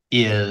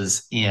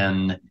is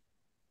in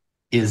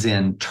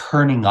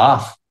turning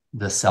off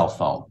the cell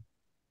phone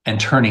and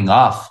turning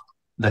off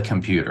the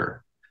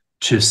computer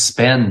to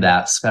spend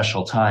that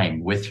special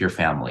time with your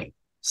family.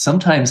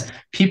 Sometimes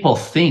people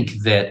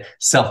think that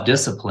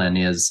self-discipline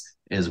is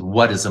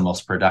what is the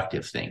most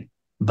productive thing.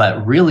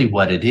 But really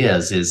what it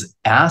is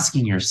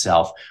asking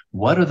yourself,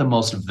 what are the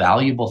most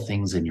valuable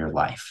things in your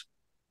life?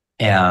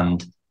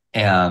 And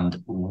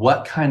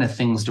what kind of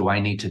things do I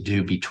need to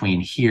do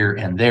between here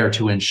and there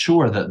to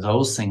ensure that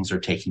those things are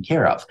taken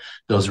care of,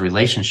 those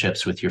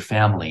relationships with your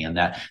family and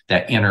that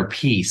inner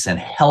peace and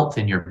health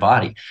in your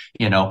body?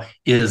 You know,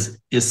 is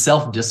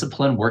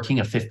self-discipline working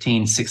a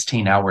 15,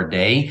 16-hour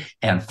day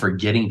and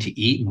forgetting to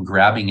eat and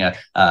grabbing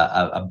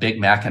a Big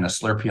Mac and a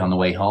Slurpee on the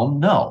way home?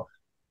 No.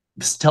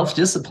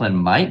 Self-discipline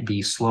might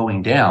be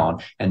slowing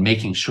down and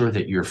making sure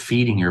that you're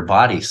feeding your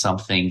body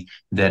something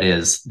that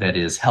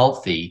is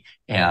healthy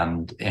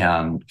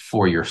and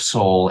for your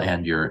soul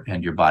and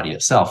your body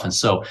itself. And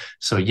so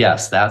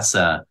yes, that's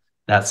a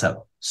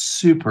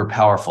super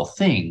powerful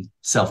thing,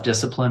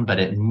 self-discipline, but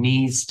it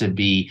needs to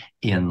be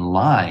in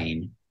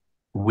line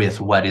with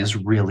what is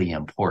really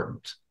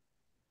important,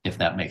 if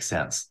that makes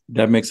sense.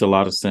 That makes a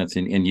lot of sense.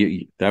 And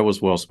you, that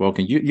was well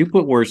spoken. You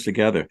put words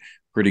together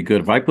pretty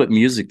good. If I put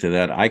music to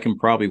that, I can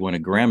probably win a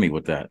Grammy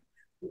with that.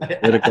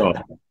 Let it go.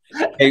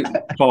 Hey,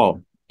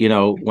 Paul, you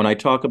know, when I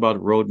talk about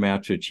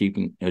roadmap to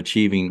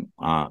achieving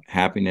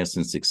happiness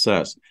and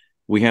success,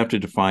 we have to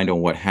define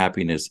on what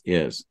happiness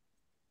is.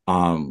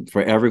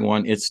 For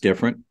everyone, it's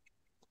different.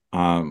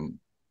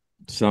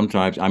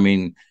 Sometimes, I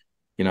mean,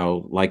 you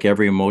know, like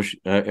every emotion,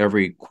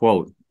 every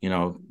quote, you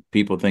know,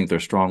 people think they're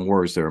strong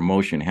words, they're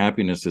emotion.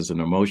 Happiness is an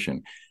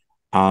emotion.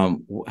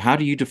 How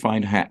do you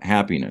define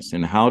happiness,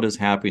 and how does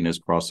happiness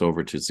cross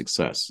over to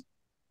success?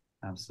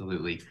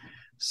 Absolutely.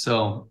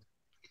 So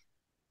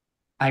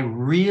I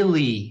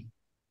really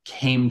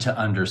came to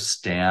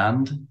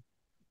understand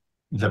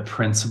the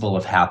principle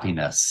of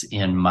happiness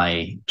in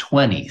my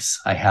 20s.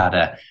 I had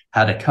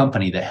a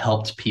company that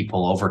helped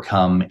people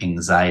overcome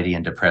anxiety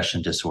and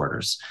depression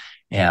disorders.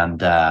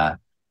 And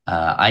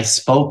I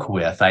spoke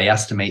with, I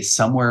estimate,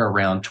 somewhere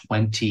around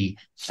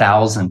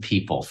 20,000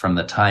 people from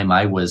the time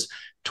I was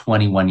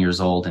 21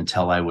 years old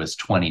until I was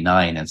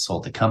 29 and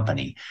sold the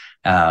company,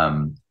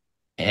 and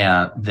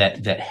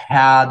that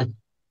had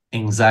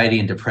anxiety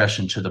and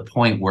depression to the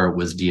point where it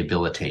was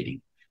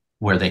debilitating,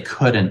 where they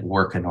couldn't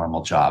work a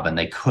normal job and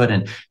they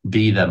couldn't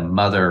be the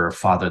mother or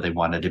father they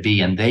wanted to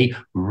be. And they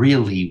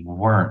really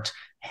weren't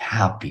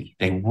happy.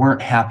 They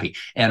weren't happy.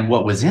 And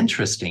what was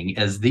interesting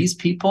is these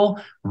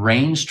people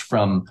ranged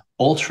from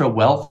ultra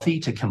wealthy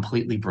to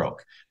completely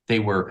broke. They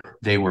were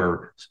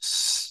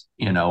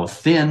you know,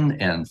 thin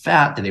and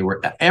fat. They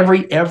were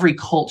every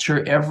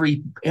culture,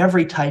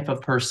 every type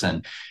of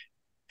person.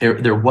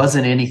 There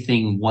wasn't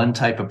anything, one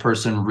type of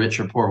person, rich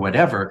or poor,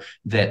 whatever,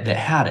 that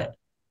had it.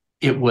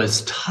 It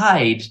was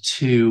tied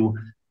to,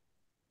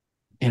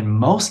 in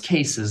most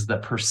cases, the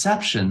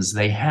perceptions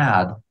they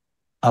had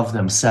of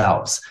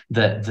themselves.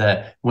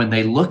 When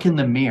they look in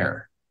the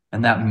mirror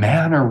and that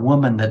man or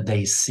woman that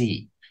they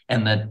see,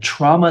 and the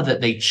trauma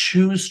that they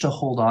choose to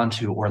hold on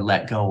to or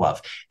let go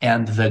of,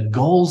 and the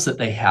goals that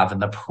they have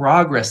and the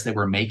progress they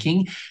were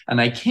making.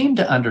 And I came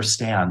to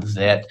understand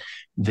that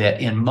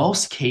in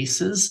most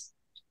cases,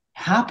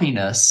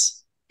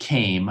 happiness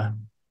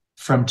came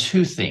from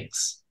two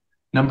things.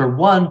 Number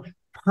one,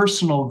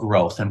 personal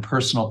growth and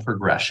personal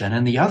progression.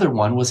 And the other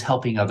one was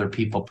helping other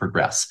people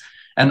progress.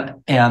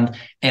 And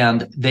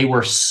they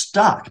were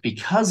stuck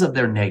because of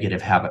their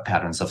negative habit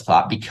patterns of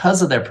thought,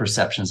 because of their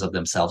perceptions of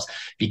themselves,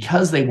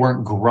 because they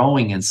weren't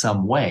growing in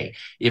some way.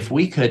 If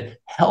we could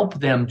help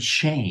them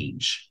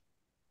change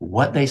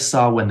what they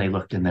saw when they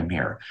looked in the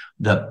mirror,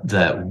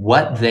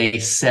 what they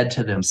said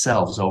to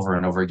themselves over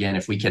and over again,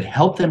 if we could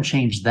help them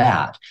change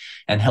that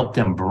and help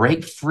them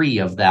break free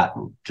of that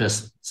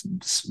just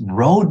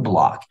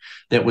roadblock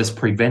that was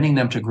preventing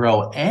them to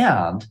grow,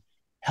 and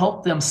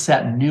help them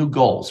set new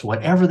goals,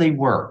 whatever they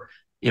were.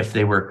 If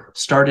they were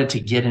started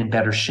to get in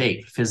better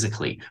shape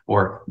physically,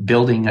 or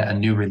building a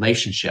new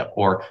relationship,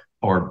 or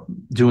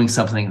doing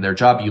something in their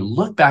job, you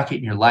look back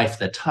in your life,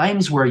 the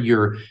times where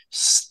you're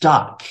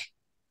stuck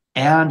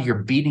and you're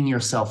beating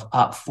yourself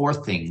up for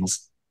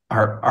things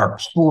are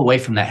pull away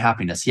from that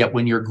happiness. Yet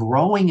when you're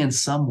growing in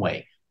some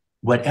way,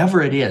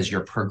 whatever it is,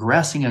 you're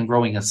progressing and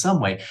growing in some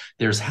way,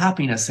 there's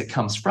happiness that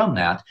comes from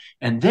that.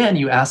 And then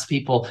you ask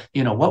people,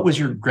 you know, what was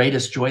your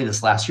greatest joy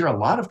this last year? A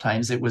lot of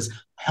times it was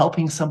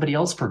helping somebody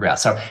else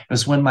progress. Or it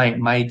was when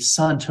my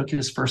son took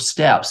his first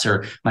steps,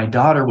 or my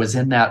daughter was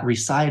in that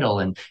recital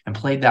and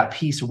played that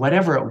piece,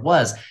 whatever it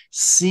was.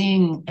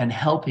 Seeing and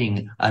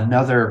helping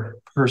another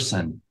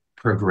person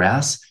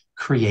progress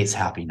creates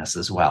happiness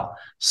as well.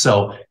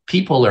 So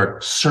people are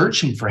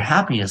searching for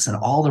happiness in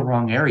all the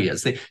wrong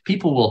areas.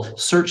 People will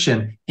search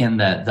in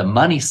the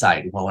money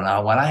side. Well, when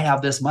I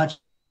have this much,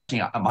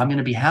 I'm going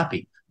to be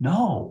happy.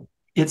 No,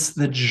 it's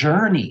the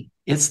journey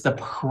It's the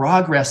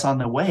progress on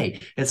the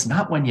way. It's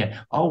not when you,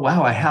 oh,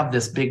 wow, I have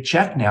this big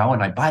check now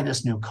and I buy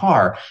this new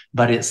car,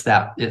 but it's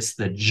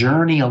the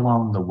journey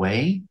along the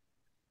way,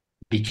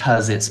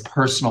 because it's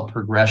personal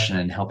progression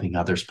and helping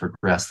others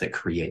progress that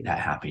create that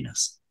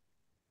happiness.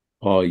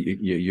 Oh,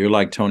 you're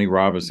like Tony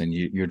Robbins.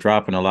 You're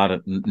dropping a lot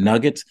of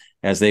nuggets,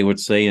 as they would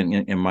say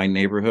in my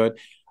neighborhood.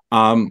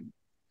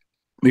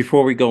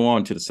 Before we go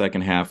on to the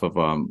second half of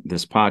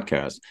this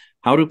podcast,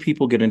 how do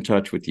people get in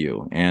touch with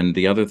you? And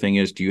the other thing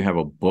is, do you have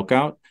a book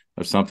out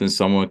of something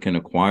someone can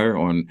acquire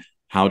on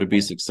how to be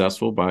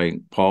successful by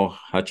Paul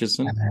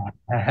Hutchinson?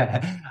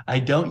 I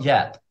don't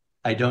yet.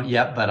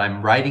 But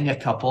I'm writing a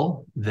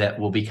couple that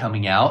will be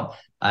coming out.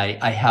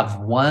 I have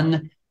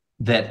one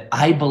that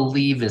I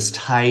believe is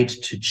tied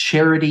to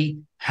charity,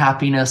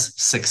 happiness,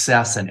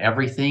 success, and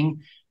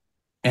everything.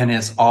 And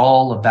it's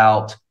all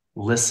about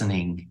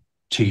listening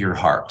to your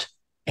heart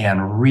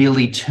and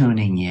really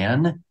tuning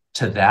in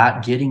to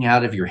that, getting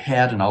out of your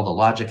head and all the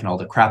logic and all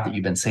the crap that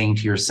you've been saying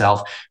to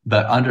yourself,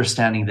 but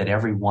understanding that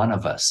every one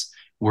of us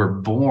were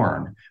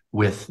born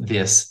with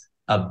this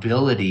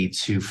ability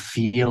to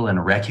feel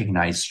and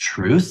recognize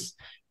truth,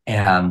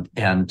 and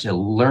to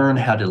learn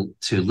how to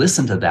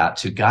listen to that,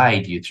 to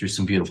guide you through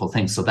some beautiful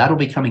things. So that'll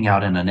be coming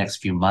out in the next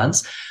few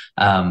months.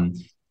 To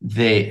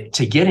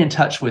get in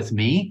touch with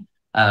me,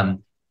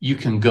 you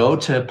can go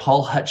to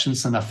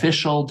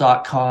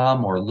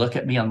paulhutchinsonofficial.com or look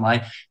at me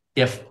online.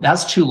 If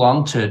that's too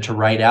long to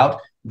write out,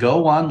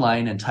 go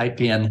online and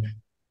type in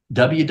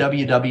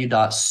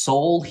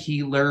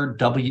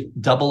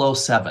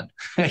www.soulhealer007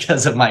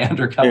 because of my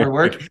undercover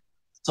work.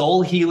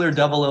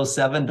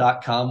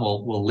 Soulhealer007.com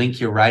will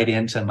link you right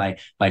into my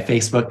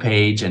Facebook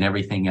page and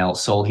everything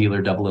else,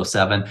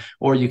 Soulhealer007,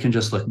 or you can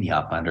just look me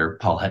up under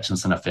Paul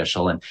Hutchinson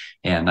Official.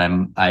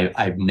 And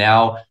I've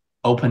now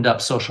opened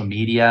up social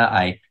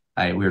media.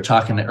 We were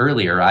talking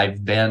earlier,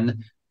 I've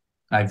been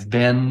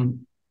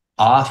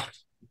off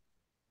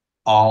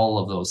all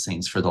of those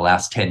things for the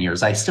last 10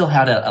 years. I still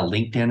had a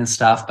LinkedIn and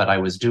stuff, but I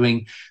was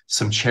doing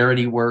some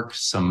charity work,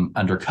 some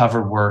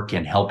undercover work,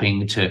 and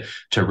helping to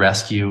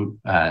rescue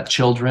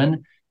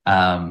children.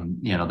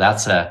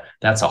 That's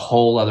a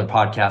whole other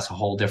podcast, a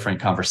whole different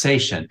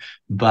conversation.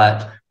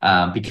 But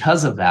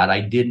because of that,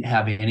 I didn't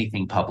have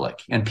anything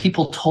public. And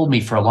people told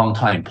me for a long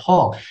time,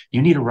 Paul,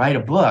 you need to write a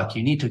book.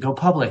 You need to go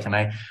public. And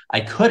I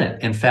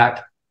couldn't. In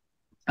fact,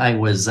 I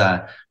was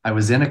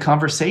in a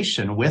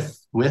conversation with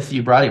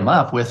you brought him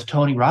up, with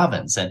Tony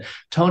Robbins, and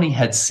Tony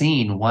had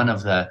seen one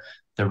of the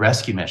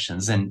rescue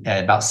missions and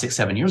about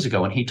 6-7 years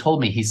ago, and he told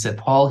me, he said,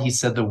 Paul, he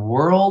said, the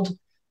world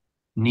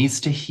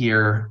needs to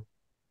hear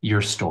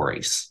your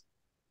stories,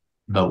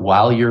 but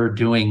while you're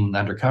doing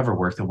undercover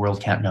work, the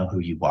world can't know who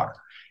you are.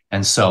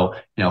 And so,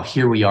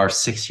 here we are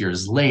 6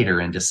 years later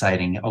and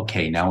deciding,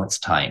 okay, now it's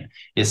time.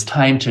 It's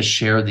time to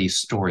share these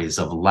stories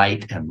of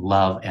light and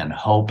love and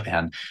hope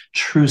and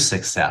true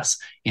success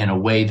in a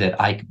way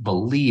that I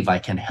believe I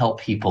can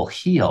help people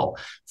heal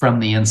from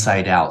the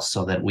inside out,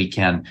 so that we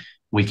can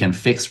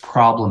fix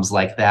problems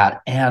like that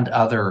and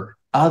other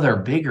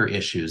bigger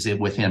issues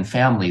within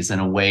families in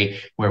a way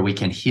where we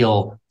can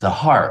heal the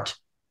heart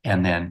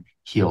and then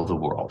heal the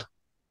world.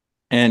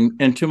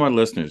 And to my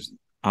listeners,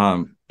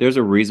 there's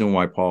a reason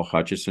why Paul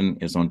Hutchinson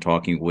is on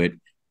Talking with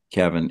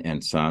Kevin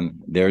and Son.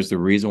 There's the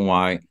reason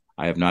why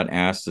I have not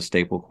asked the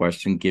staple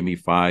question, give me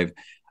 5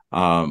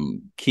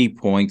 key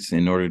points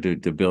in order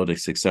to build a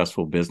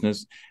successful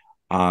business.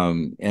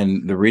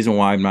 And the reason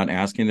why I'm not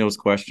asking those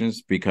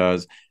questions,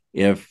 because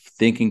if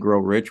Think and Grow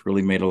Rich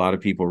really made a lot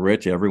of people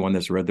rich, everyone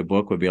that's read the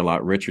book would be a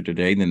lot richer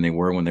today than they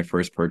were when they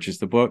first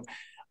purchased the book,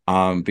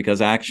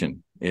 because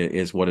action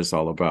is what it's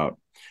all about.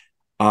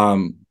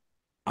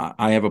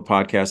 I have a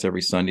podcast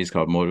every Sunday. It's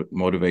called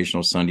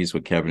Motivational Sundays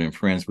with Kevin and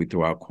Friends. We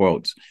throw out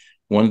quotes.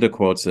 One of the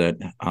quotes that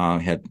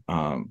had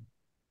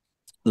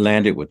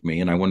landed with me,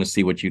 and I want to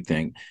see what you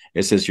think.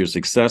 It says, your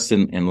success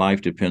in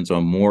life depends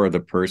on more of the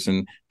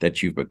person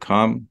that you've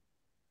become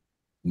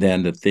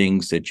than the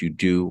things that you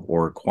do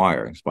or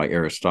acquire. It's by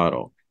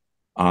Aristotle.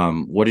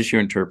 What is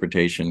your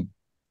interpretation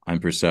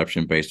and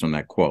perception based on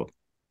that quote?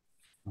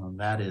 Well,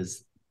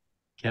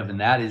 Kevin,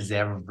 that is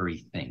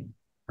everything.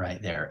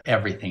 Right there,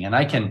 everything. And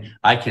I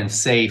can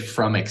say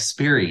from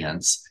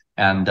experience,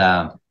 and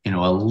a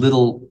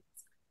little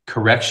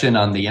correction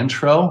on the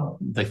intro,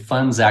 the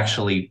fund's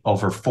actually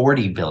over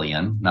 40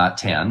 billion, not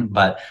 10,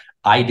 but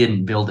I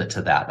didn't build it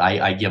to that.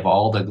 I give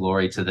all the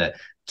glory to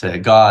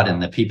God and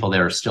the people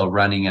that are still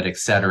running it,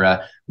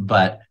 etc.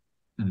 But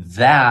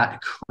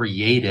that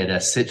created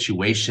a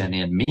situation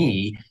in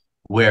me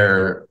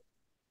where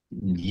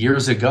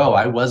years ago,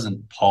 I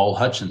wasn't Paul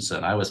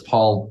Hutchinson. I was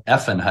Paul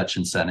effing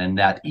Hutchinson. And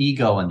that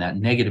ego and that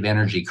negative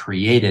energy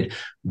created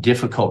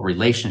difficult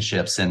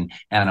relationships and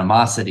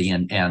animosity,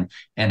 and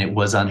it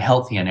was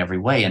unhealthy in every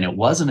way. And it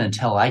wasn't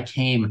until I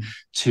came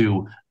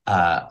to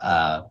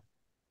a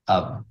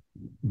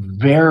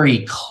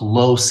very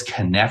close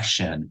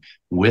connection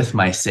with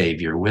my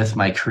Savior, with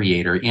my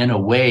Creator, in a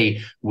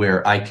way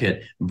where I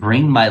could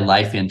bring my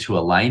life into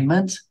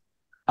alignment.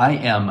 I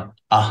am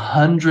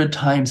 100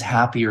 times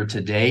happier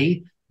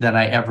today than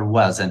I ever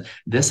was. And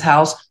this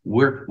house,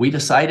 we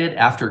decided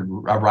after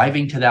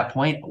arriving to that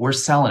point, we're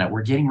selling it.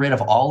 We're getting rid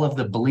of all of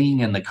the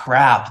bling and the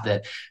crap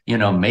that,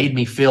 made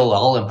me feel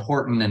all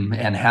important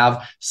and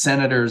have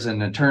senators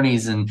and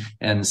attorneys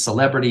and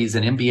celebrities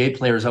and NBA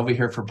players over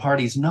here for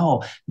parties.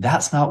 No,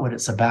 that's not what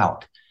it's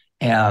about.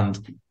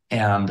 And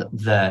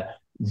the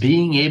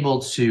being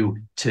able to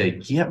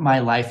get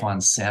my life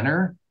on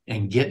center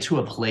and get to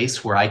a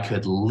place where I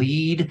could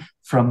lead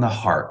from the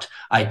heart.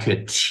 I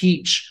could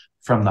teach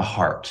from the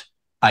heart.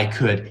 I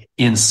could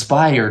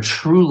inspire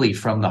truly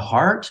from the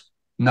heart,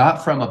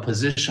 not from a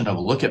position of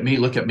look at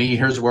me,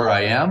 here's where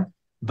I am,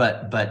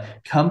 but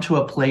come to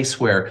a place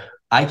where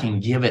I can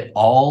give it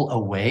all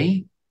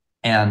away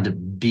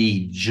and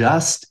be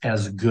just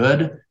as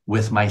good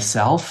with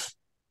myself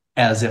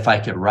as if I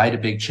could write a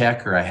big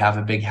check or I have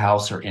a big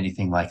house or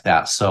anything like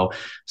that. So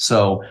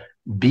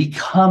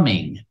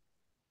becoming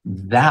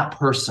that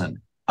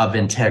person of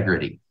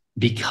integrity,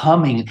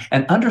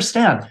 and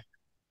understand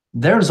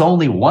there's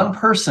only one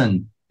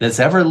person that's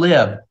ever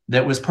lived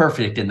that was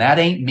perfect, and that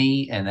ain't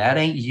me and that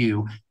ain't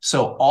you.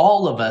 So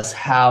all of us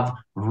have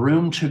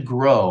room to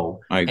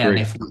grow. I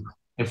agree. And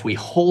if we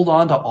hold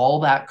on to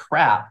all that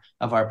crap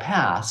of our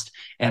past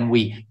and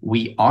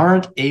we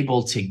aren't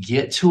able to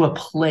get to a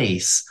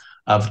place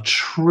of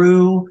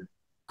true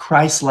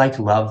Christ-like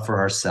love for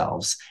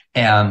ourselves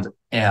and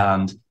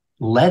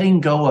letting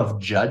go of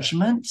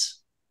judgment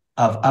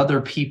of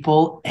other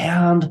people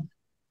and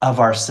of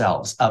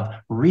ourselves, of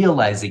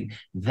realizing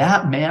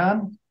that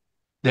man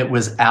that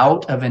was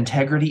out of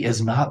integrity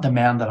is not the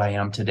man that I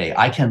am today.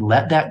 I can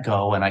let that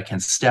go and I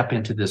can step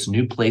into this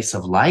new place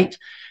of light.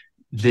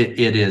 That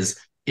it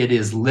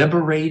is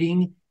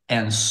liberating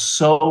and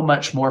so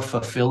much more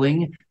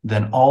fulfilling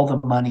than all the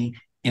money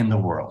in the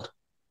world.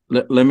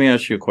 Let me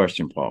ask you a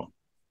question, Paul.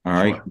 All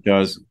right, Sure.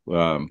 because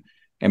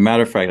as a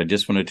matter of fact, I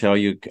just want to tell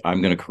you, I'm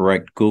going to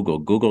correct Google.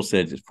 Google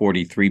said it's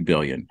 43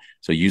 billion.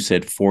 So you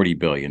said 40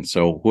 billion.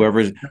 So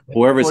whoever's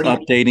 40.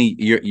 Updating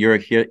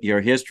your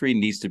history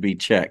needs to be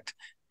checked,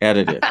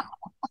 edited.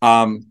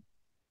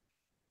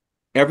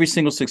 Every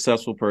single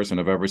successful person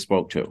I've ever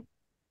spoke to,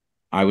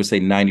 I would say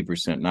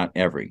 90%, not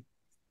every,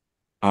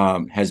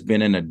 has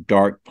been in a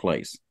dark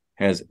place,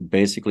 has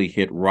basically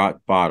hit rock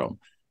bottom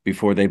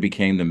before they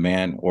became the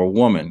man or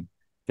woman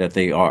that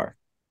they are.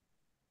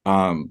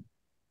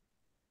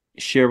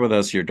 Share with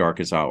us your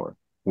darkest hour.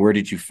 Where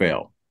did you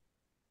fail?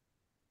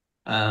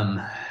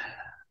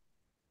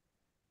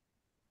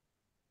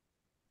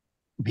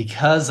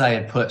 Because I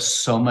had put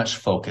so much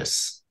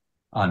focus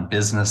on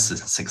business and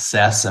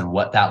success and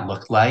what that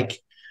looked like,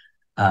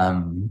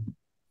 I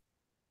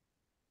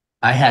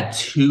had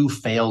 2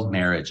 failed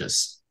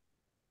marriages.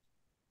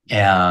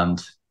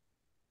 And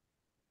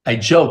I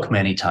joke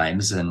many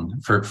times,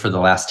 and for the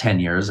last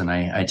 10 years, and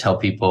I tell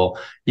people,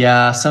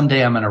 yeah,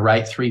 someday I'm going to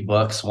write 3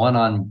 books, one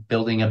on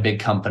building a big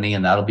company,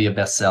 and that'll be a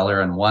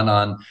bestseller, and one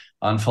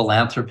on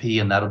philanthropy,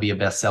 and that'll be a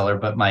bestseller.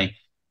 But my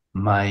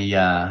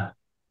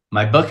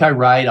book I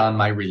write on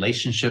my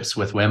relationships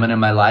with women in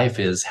my life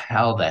is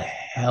how the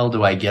hell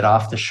do I get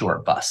off the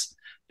short bus?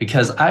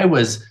 Because I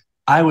was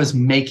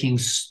making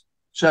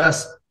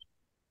just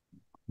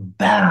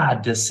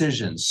bad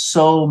decisions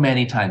so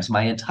many times.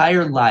 My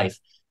entire life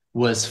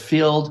was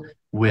filled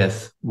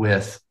with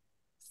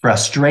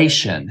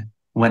frustration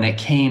when it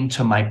came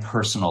to my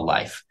personal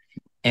life.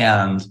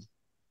 And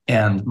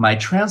my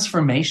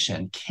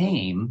transformation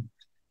came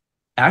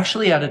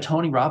actually at a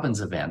Tony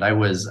Robbins event. I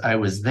was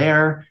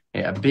there,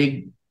 a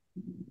big,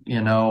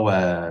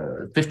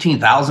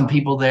 15,000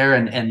 people there.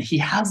 And he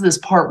has this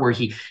part where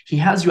he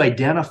has you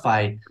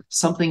identify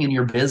something in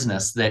your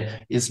business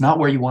that is not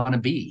where you want to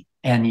be.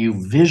 And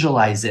you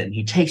visualize it, and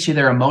he takes you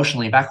there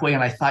emotionally back away.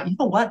 And I thought, you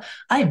know what?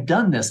 I've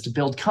done this to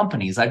build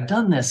companies. I've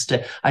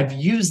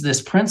used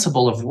this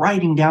principle of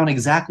writing down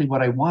exactly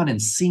what I want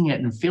and seeing it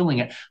and feeling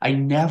it. I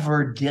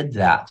never did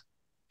that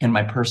in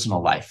my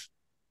personal life.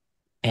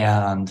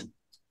 And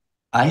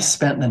I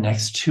spent the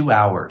next 2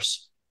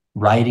 hours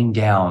writing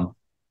down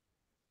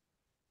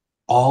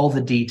all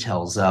the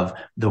details of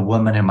the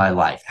woman in my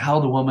life, how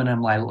the woman in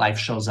my life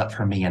shows up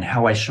for me and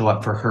how I show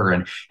up for her,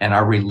 and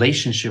our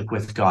relationship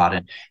with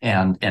God,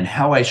 and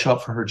how I show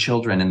up for her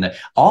children, and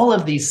all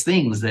of these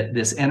things, that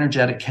this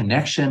energetic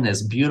connection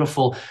is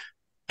beautiful.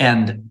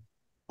 And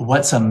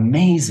what's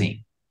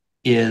amazing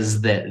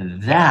is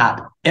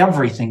that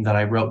everything that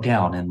I wrote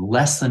down in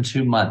less than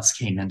 2 months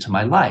came into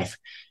my life,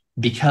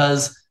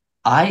 because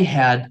I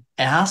had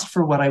asked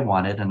for what I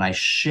wanted, and I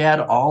shed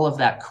all of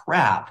that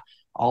crap,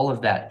 all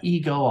of that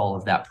ego, all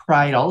of that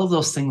pride, all of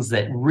those things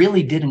that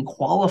really didn't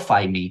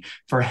qualify me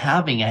for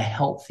having a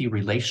healthy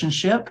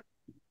relationship.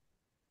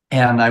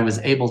 And I was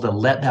able to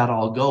let that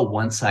all go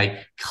once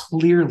I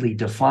clearly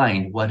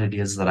defined what it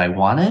is that I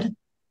wanted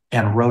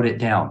and wrote it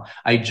down.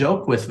 I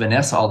joke with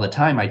Vanessa all the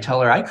time. I tell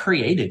her, I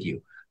created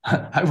you.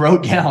 I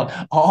wrote down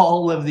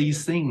all of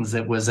these things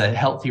that was a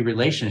healthy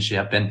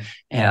relationship and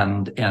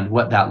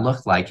what that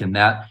looked like, and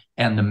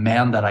the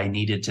man that I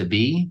needed to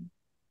be.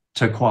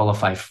 to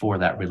qualify for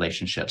that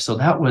relationship. So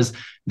that was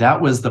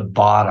the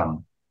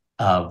bottom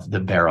of the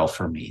barrel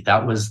for me.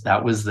 That was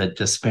the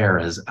despair.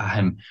 Is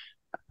I'm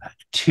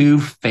 2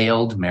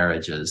 failed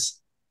marriages.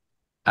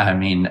 I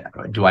mean,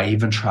 do I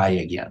even try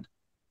again?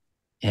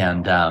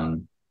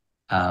 And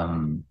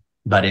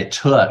but it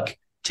took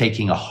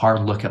taking a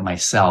hard look at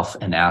myself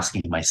and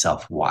asking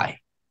myself why.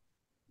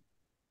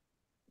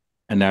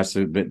 And that's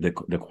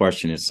the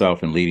question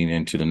itself, and leading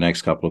into the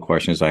next couple of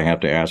questions I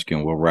have to ask you,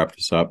 and we'll wrap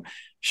this up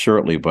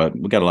shortly. But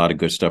we got a lot of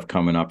good stuff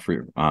coming up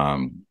for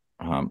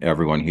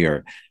everyone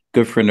here.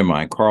 Good friend of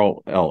mine,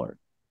 Carl Eller,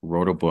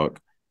 wrote a book,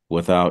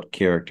 Without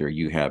Character,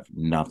 You Have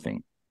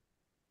Nothing.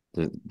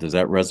 Does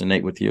that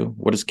resonate with you?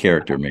 What does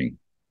character mean?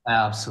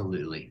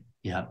 Absolutely.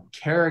 Yeah.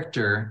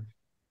 Character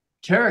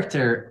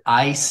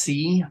I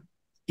see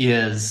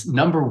is,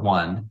 number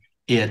one,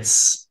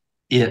 it's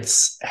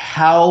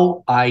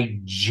how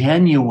I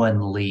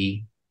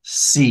genuinely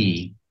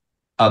see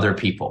other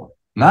people.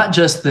 Not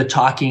just the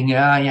talking,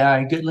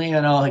 yeah, good,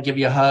 I'll give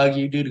you a hug,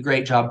 you did a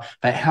great job,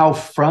 but how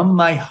from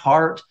my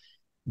heart,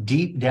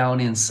 deep down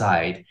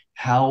inside,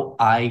 how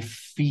I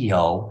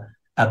feel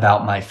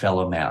about my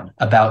fellow man,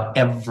 about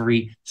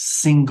every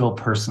single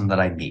person that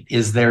I meet.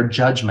 Is there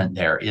judgment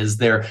there? Is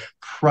there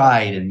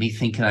pride in me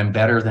thinking I'm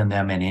better than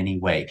them in any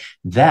way?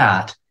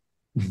 That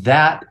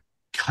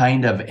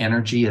kind of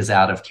energy is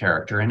out of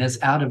character and is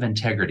out of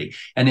integrity.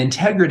 And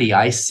integrity,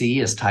 I see,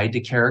 is tied to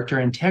character.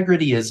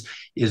 Integrity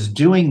is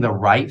doing the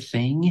right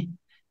thing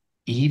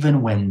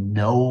even when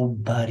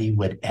nobody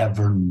would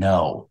ever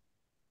know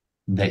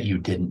that you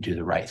didn't do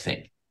the right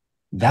thing.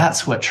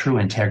 That's what true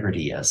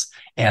integrity is.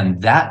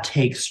 And that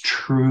takes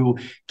true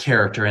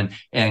character.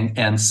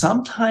 And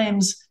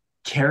sometimes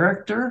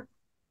character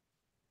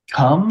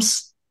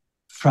comes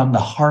from the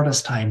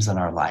hardest times in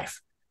our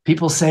life.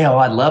 People say, oh,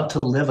 I'd love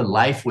to live a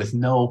life with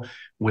no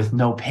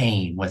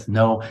pain, with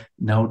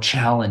no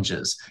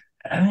challenges.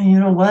 And you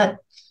know what?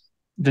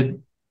 The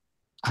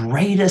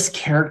greatest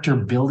character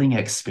building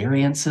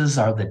experiences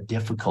are the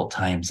difficult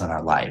times in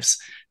our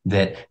lives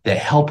that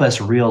help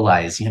us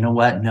realize, you know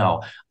what?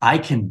 No, I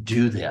can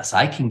do this.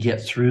 I can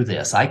get through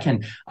this. I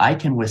can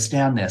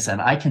withstand this,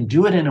 and I can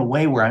do it in a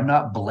way where I'm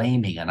not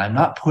blaming and I'm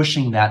not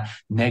pushing that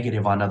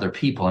negative on other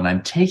people, and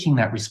I'm taking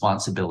that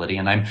responsibility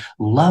and I'm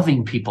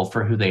loving people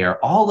for who they are.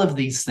 All of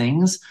these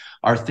things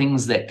are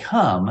things that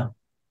come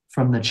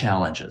from the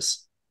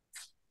challenges.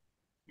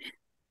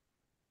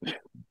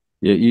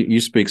 Yeah, you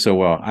speak so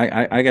well.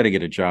 I got to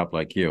get a job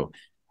like you.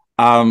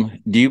 Do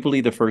you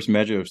believe the first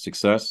measure of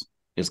success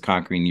is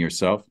conquering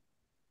yourself?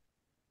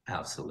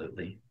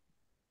 Absolutely.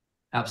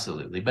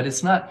 But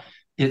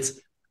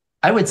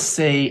I would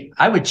say,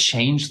 I would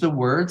change the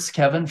words,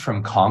 Kevin,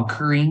 from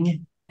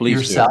conquering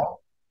yourself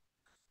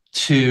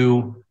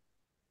to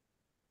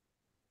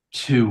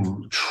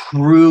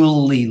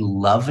truly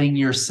loving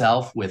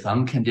yourself with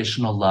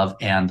unconditional love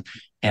and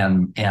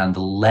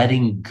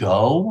letting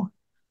go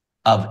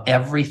of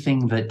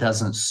everything that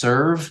doesn't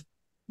serve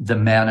the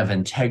man of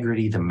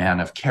integrity, the man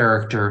of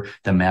character,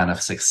 the man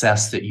of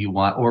success that you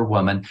want, or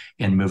woman,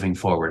 in moving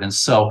forward. And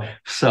so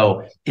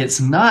it's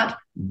not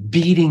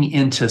beating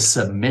into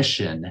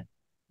submission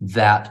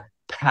that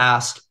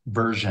past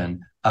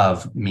version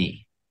of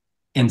me.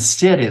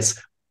 Instead,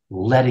 it's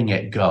letting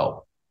it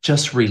go,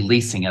 just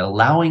releasing it,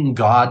 allowing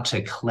God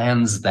to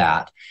cleanse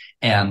that,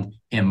 and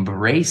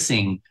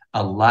embracing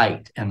a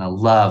light and a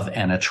love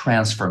and a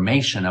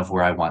transformation of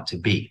where I want to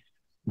be.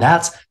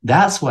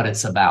 That's what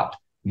it's about.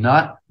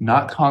 Not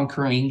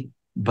conquering,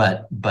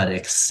 but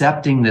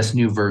accepting this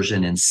new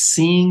version and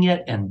seeing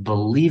it and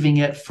believing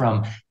it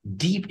from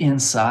deep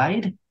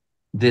inside,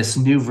 this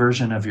new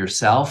version of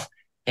yourself,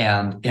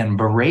 and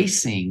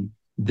embracing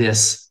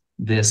this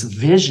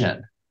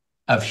vision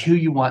of who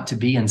you want to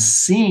be and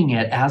seeing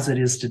it as it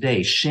is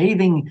today,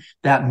 shaving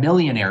that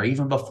millionaire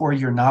even before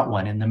you're not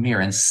one in the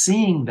mirror, and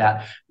seeing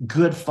that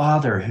good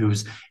father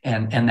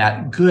and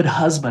that good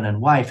husband and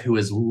wife who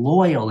is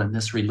loyal in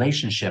this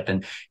relationship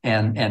and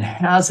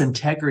has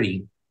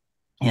integrity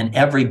in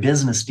every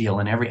business deal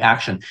and every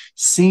action,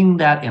 seeing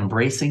that,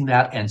 embracing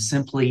that, and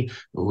simply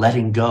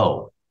letting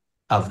go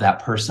of that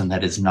person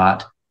that is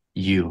not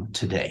you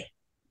today.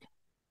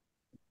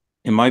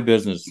 In my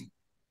business,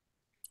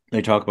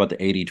 they talk about the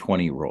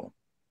 80-20 rule,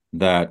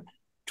 that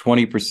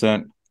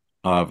 20%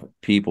 of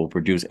people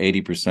produce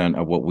 80%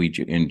 of what we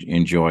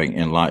enjoy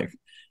in life.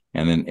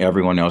 And then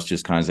everyone else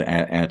just kind of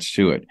adds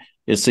to it.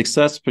 Is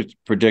success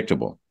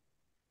predictable?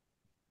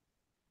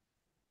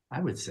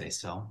 I would say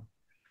so.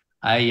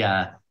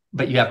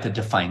 But you have to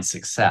define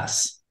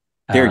success.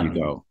 There you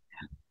go.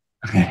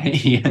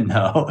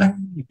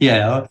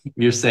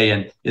 You're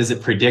saying, is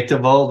it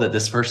predictable that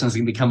this person's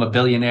going to become a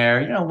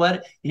billionaire? You know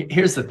what?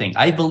 Here's the thing.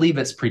 I believe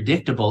it's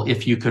predictable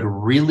if you could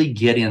really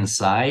get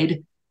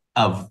inside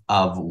of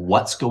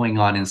what's going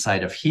on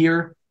inside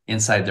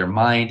their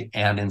mind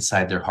and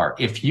inside their heart.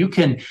 If you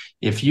can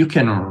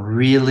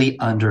really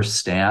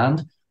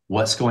understand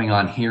what's going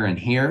on here and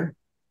here,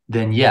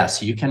 then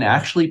yes, you can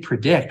actually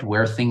predict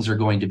where things are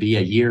going to be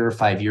a year or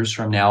 5 years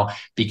from now,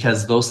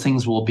 because those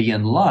things will be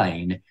in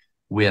line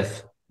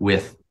with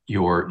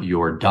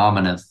your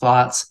dominant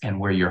thoughts and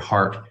where your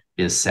heart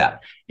is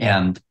set,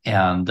 and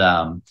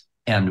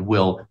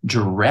will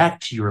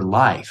direct your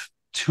life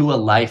to a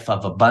life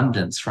of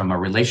abundance from a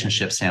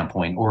relationship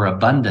standpoint, or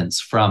abundance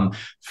from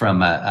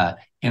a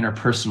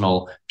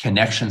interpersonal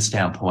connection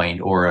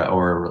standpoint, or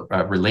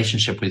a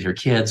relationship with your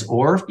kids,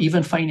 or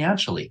even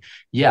financially.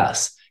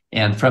 Yes.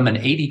 And from an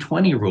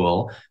 80-20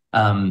 rule,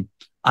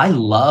 I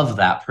love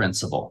that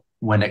principle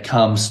when it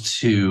comes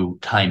to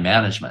time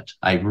management.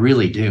 I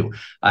really do.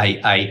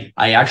 I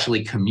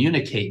actually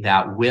communicate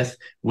that with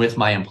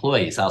my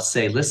employees. I'll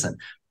say, listen,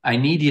 I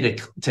need you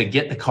to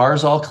get the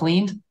cars all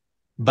cleaned,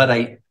 but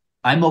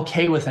I'm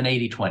okay with an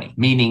 80-20,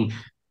 meaning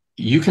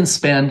you can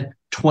spend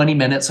 20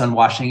 minutes on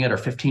washing it or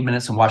 15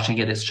 minutes on washing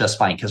it. It's just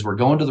fine, because we're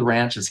going to the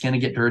ranch. It's going to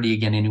get dirty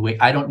again anyway.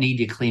 I don't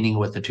need you cleaning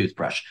with the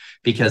toothbrush,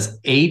 because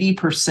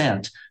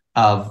 80%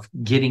 of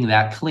getting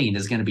that clean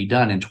is going to be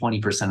done in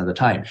 20% of the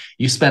time.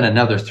 You spend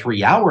another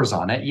 3 hours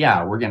on it.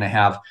 Yeah, we're going to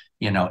have,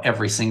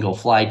 every single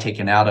fly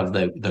taken out of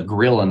the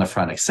grill in the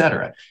front, et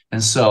cetera.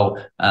 And so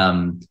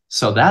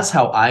that's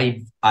how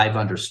I've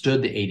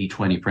understood the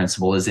 80-20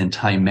 principle, is in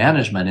time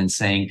management, and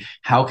saying,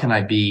 how can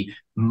I be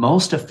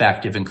most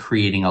effective in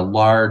creating a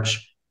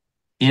large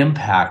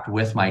impact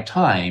with my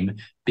time,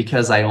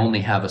 because I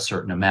only have a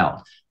certain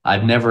amount.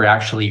 I've never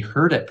actually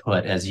heard it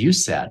put, as you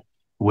said,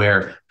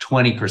 where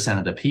 20%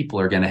 of the people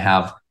are going to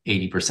have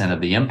 80%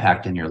 of the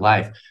impact in your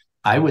life.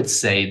 I would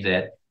say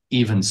that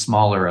even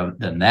smaller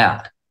than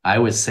that. I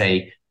would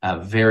say a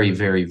very,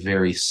 very,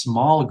 very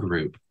small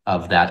group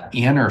of that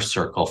inner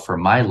circle for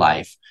my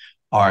life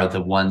are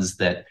the ones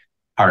that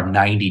are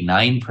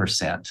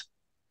 99%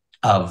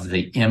 of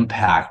the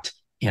impact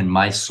in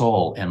my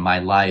soul and my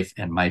life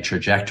and my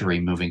trajectory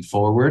moving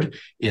forward,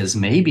 is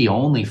maybe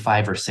only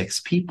 5 or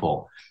 6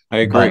 people. I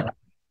agree. But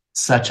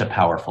such a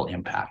powerful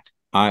impact.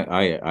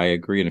 I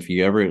agree. And if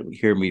you ever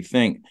hear me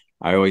think,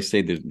 I always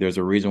say that there's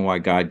a reason why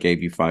God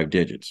gave you 5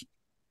 digits.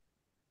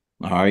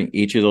 All right.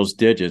 Each of those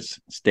digits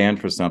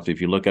stand for something.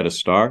 If you look at a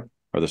star,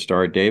 or the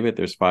Star of David,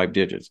 there's 5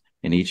 digits,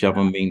 and each of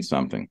them means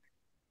something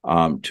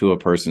to a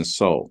person's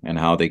soul and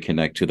how they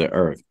connect to the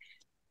earth.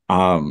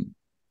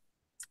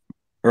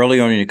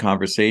 Early on in your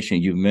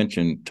conversation, you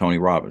mentioned Tony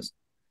Robbins.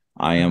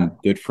 I am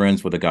good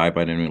friends with a guy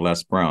by the name of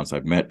Les Brown. So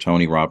I've met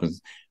Tony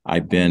Robbins.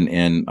 I've been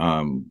in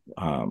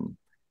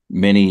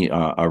many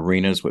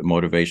arenas with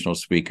motivational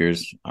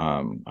speakers.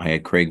 I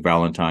had Craig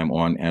Valentine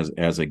on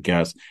as a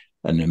guest,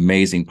 an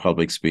amazing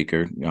public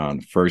speaker,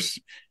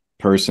 first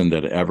person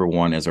that ever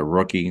won as a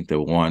rookie,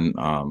 that won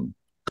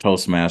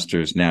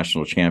Toastmasters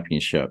National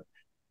Championship.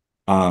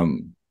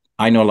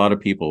 I know a lot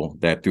of people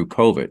that through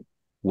COVID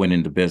went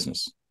into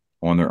business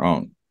on their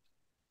own.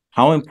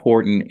 How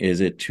important is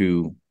it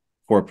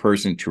for a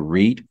person to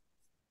read,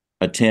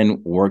 attend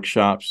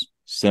workshops,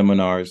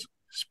 seminars,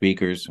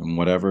 speakers, and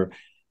whatever,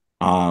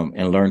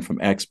 and learn from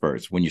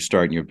experts when you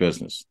start in your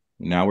business?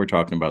 Now we're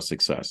talking about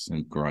success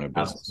and growing a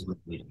business.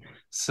 Absolutely.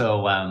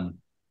 So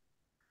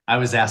I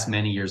was asked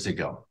many years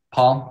ago,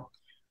 Paul,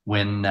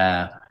 when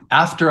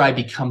after I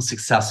become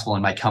successful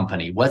in my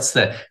company, what's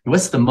the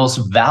most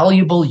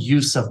valuable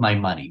use of my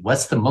money?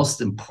 What's the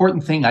most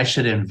important thing I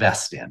should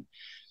invest in?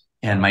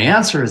 And my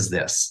answer is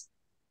this: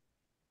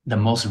 the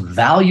most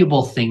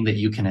valuable thing that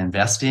you can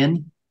invest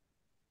in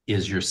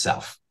is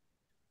yourself.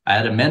 I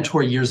had a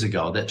mentor years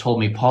ago that told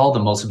me, Paul,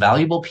 the most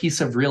valuable piece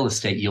of real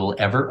estate you'll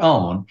ever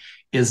own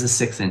is the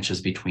 6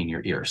 inches between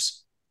your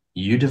ears.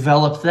 You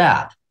develop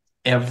that,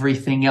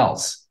 everything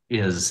else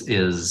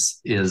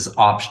is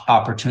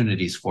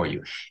opportunities for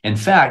you. In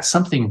fact,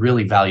 something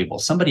really valuable.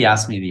 Somebody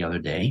asked me the other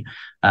day,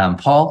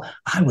 Paul,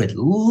 I would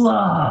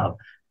love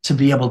to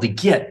be able to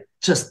get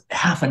just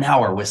half an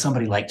hour with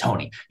somebody like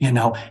Tony, and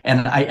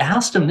I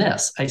asked him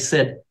this. I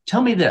said, tell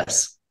me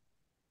this.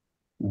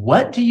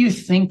 What do you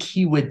think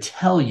he would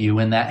tell you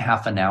in that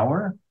half an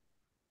hour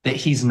that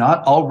he's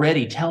not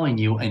already telling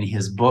you in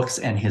his books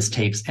and his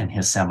tapes and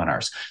his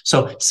seminars?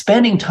 So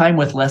spending time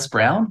with Les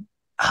Brown,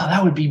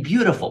 that would be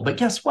beautiful. But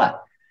guess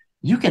what?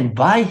 You can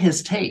buy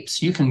his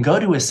tapes, you can go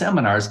to his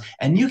seminars,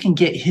 and you can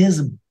get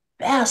his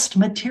best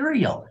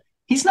material.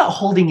 He's not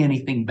holding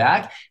anything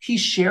back.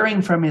 He's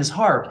sharing from his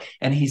heart,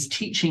 and he's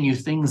teaching you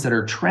things that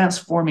are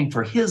transforming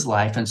for his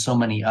life and so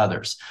many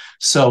others.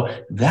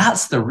 So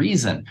that's the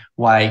reason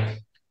why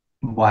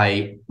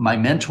my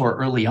mentor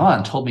early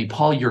on told me,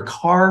 Paul, your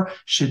car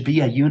should be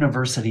a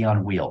university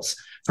on wheels.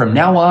 From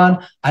now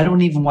on, I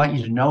don't even want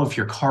you to know if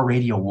your car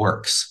radio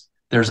works.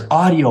 There's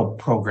audio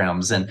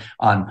programs and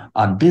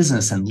on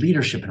business and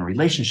leadership and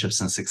relationships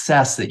and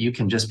success that you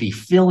can just be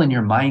filling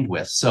your mind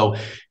with. So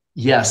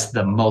yes,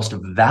 the most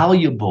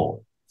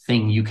valuable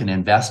thing you can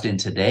invest in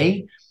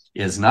today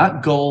is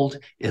not gold,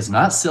 is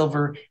not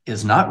silver,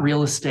 is not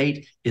real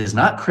estate, is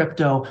not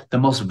crypto. The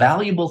most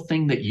valuable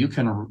thing that you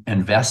can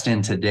invest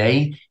in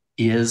today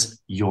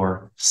is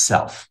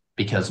yourself,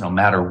 because no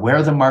matter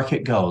where the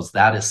market goes,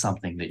 that is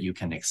something that you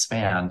can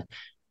expand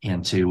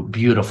into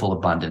beautiful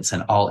abundance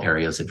in all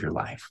areas of your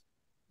life.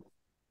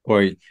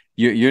 Boy,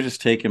 you're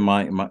just taking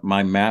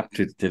my map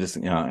to this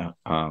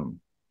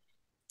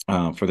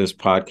for this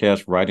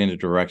podcast right in the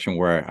direction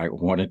where I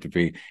wanted to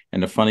be.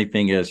 And the funny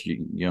thing is,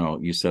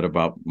 you said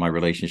about my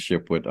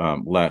relationship with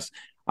Les.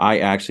 I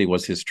actually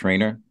was his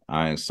trainer.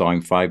 I saw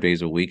him 5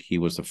 days a week. He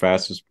was the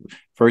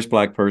first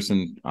Black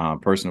person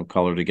of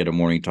color to get a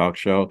morning talk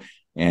show.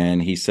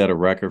 And he set a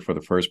record for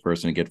the first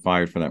person to get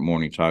fired for that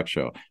morning talk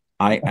show.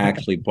 I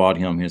actually bought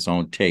him his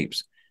own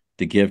tapes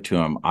to give to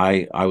him.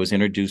 I was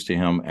introduced to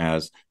him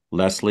as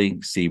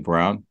Leslie C.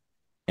 Brown.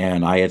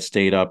 And I had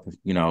stayed up,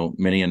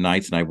 many a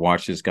nights, and I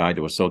watched this guy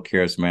that was so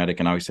charismatic.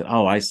 And I always said,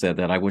 "Oh, I said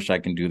that. I wish I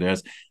can do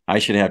this. I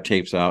should have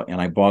tapes out." And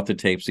I bought the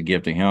tapes to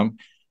give to him,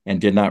 and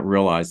did not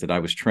realize that I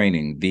was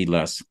training the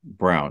Les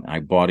Brown. I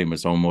bought him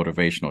his own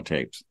motivational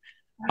tapes.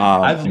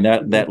 And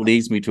that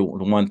leads me to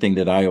one thing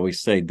that I always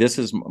say. This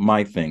is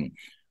my thing,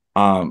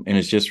 and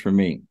it's just for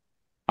me.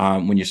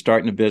 When you're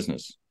starting a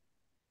business,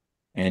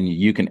 and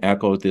you can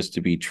echo this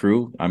to be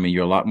true. I mean,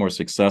 you're a lot more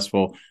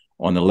successful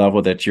on the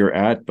level that you're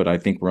at, but I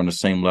think we're on the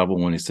same level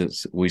when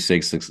we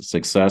say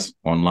success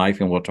on life,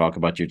 and we'll talk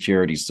about your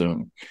charity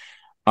soon.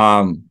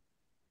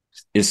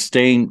 Is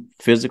staying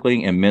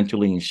physically and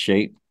mentally in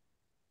shape,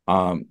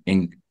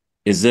 and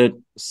is it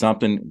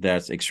something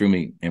that's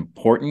extremely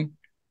important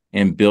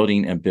in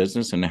building a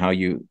business and how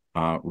you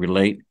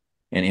relate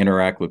and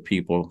interact with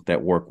people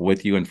that work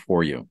with you and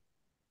for you?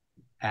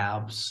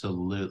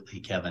 Absolutely,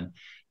 Kevin.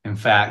 In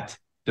fact,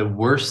 the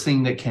worst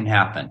thing that can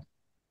happen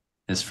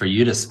is for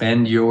you to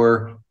spend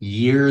your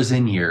years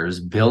and years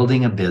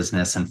building a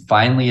business and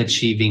finally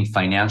achieving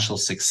financial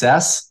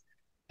success,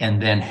 and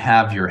then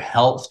have your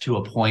health to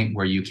a point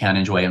where you can't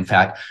enjoy. In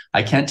fact,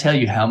 I can't tell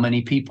you how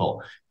many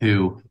people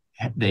who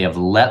they have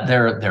let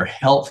their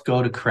health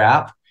go to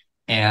crap,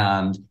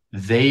 and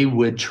they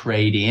would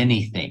trade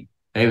anything.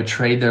 They would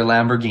trade their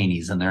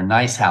Lamborghinis and their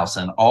nice house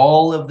and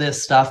all of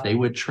this stuff. They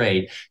would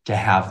trade to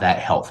have that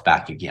health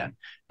back again.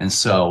 And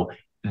so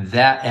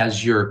that,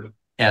 as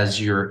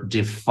you're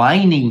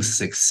defining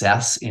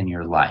success in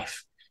your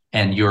life,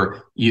 and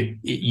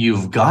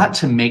you've got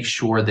to make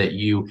sure that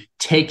you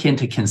take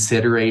into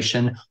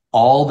consideration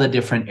all the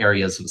different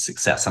areas of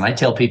success. And I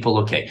tell people,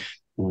 okay,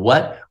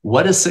 what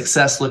does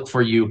success look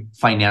for you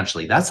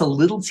financially? That's a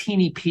little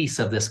teeny piece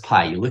of this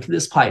pie. You look at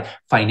this pie,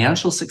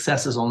 financial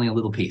success is only a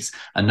little piece.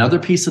 Another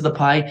piece of the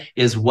pie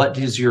is, what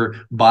does your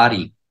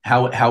body,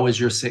 how is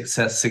your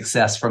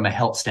success from a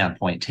health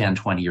standpoint 10,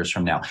 20 years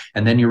from now?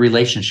 And then your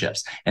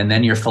relationships, and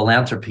then your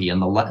philanthropy,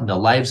 and the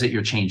lives that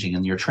you're changing,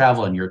 and your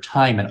travel, and your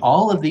time. And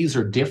all of these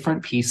are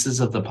different pieces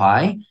of the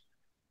pie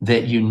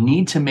that you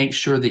need to make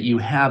sure that you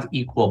have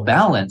equal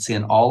balance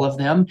in all of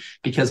them,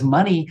 because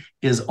money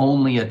is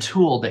only a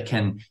tool that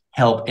can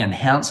help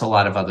enhance a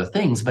lot of other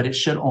things, but it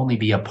should only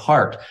be a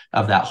part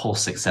of that whole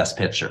success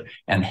picture.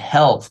 And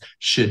health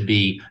should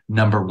be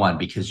number one,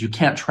 because you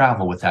can't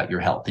travel without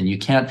your health, and you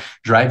can't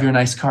drive your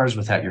nice cars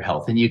without your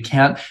health, and you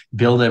can't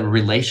build a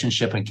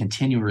relationship and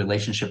continue a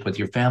relationship with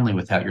your family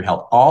without your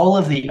health. All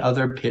of the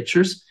other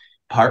pictures,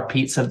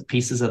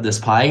 pieces of this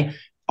pie,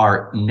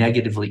 are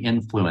negatively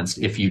influenced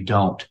if you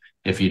don't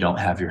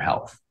have your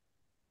health.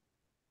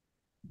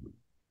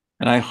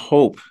 And I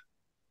hope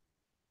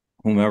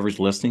whomever's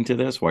listening to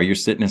this while you're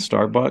sitting in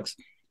Starbucks,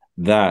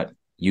 that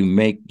you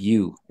make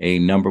you a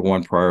number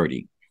one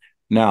priority.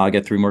 Now, I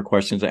got 3 more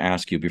questions to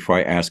ask you before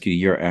I ask you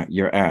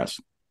your ask.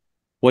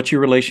 What's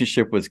your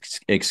relationship with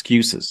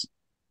excuses?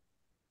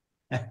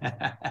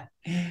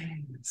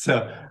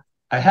 So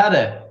I had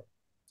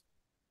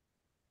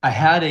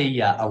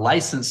a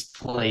license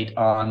plate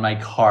on my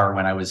car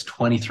when I was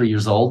 23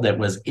 years old that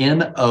was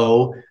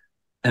NO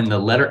and the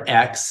letter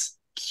X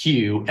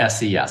Q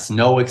SES,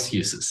 no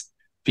excuses,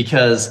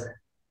 because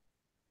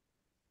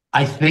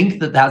I think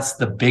that that's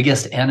the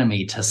biggest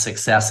enemy to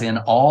success in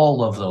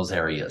all of those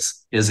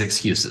areas, is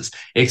excuses.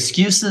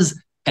 Excuses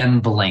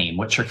and blame,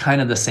 which are kind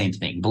of the same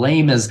thing.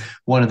 Blame is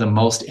one of the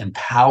most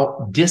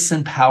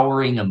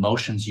disempowering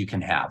emotions you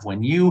can have.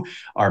 When you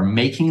are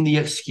making the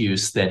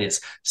excuse that it's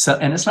so,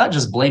 and it's not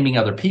just blaming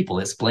other people,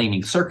 it's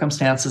blaming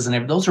circumstances,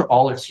 and those are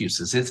all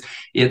excuses.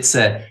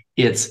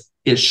 It's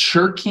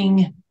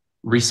shirking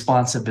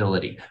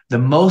responsibility. The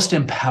most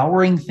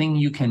empowering thing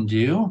you can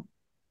do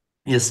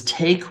is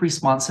take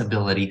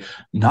responsibility,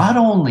 not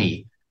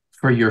only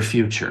for your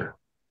future,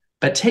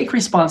 but take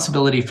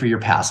responsibility for your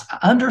past.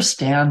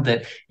 Understand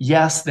that,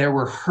 yes, there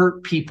were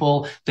hurt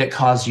people that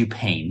caused you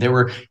pain. There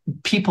were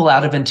people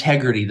out of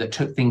integrity that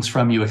took things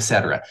from you,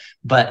 etc.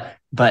 But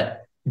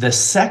the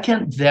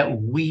second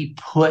that we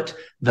put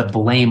the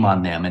blame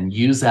on them and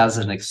use as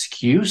an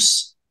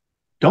excuse,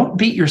 don't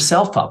beat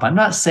yourself up. I'm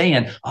not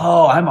saying,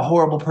 oh, I'm a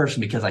horrible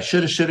person because I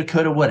shoulda,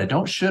 coulda, woulda.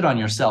 Don't should on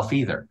yourself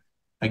either.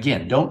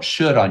 Again, don't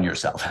should on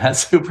yourself.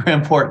 That's super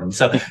important.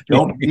 So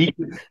don't beat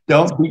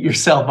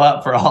yourself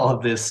up for all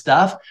of this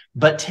stuff,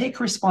 but take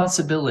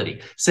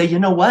responsibility. Say, you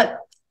know what?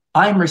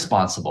 I'm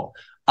responsible.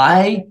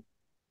 I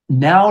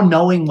now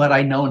knowing what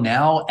I know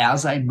now,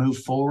 as I move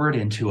forward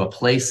into a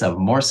place of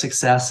more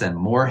success and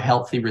more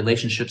healthy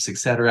relationships,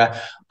 etc.,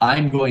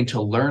 I'm going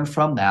to learn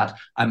from that.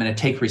 I'm going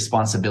to take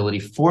responsibility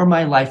for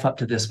my life up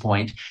to this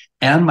point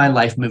and my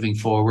life moving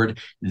forward.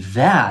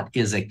 That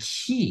is a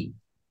key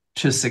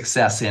to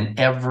success in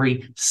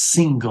every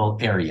single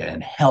area,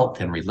 in health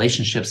and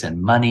relationships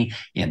and money,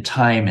 in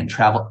time and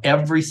travel.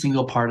 Every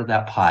single part of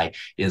that pie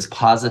is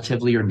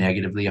positively or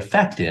negatively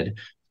affected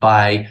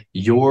by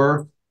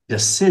your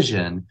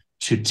decision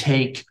to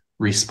take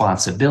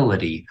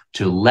responsibility,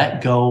 to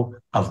let go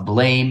of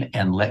blame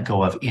and let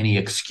go of any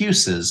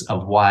excuses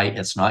of why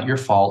it's not your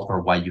fault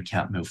or why you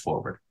can't move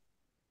forward.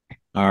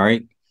 All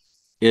right.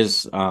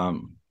 Is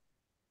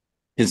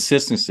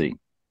consistency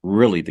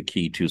really the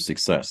key to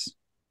success?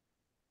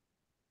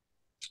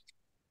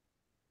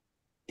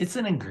 It's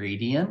an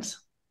ingredient.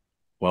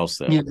 Well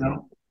said. You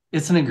know,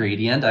 it's an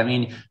ingredient. I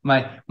mean,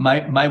 my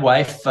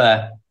wife,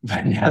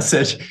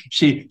 Vanessa,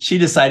 she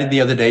decided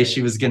the other day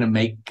she was going to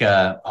make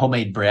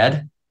homemade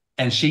bread,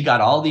 and she got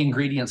all the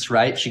ingredients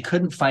right. She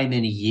couldn't find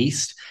any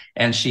yeast,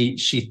 and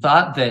she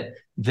thought that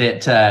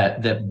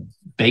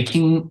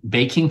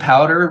baking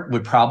powder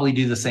would probably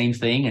do the same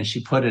thing, and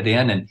she put it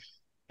in,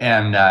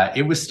 and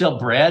it was still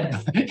bread,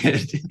 but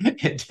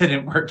it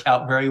didn't work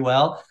out very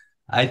well.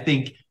 I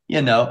think,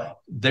 you know,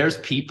 there's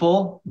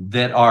people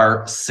that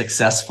are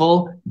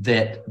successful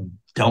that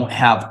don't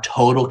have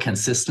total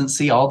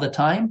consistency all the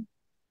time,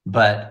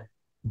 but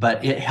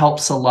it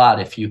helps a lot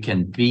if you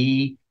can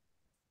be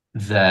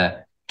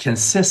the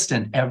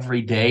consistent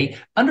every day.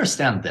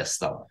 Understand this,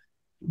 though.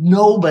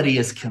 Nobody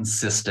is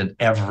consistent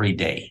every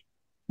day.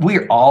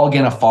 We're all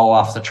going to fall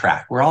off the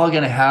track. We're all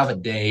going to have a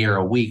day or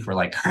a week where,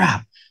 like,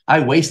 crap,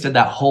 I wasted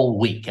that whole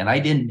week and I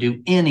didn't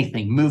do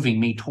anything moving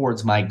me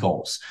towards my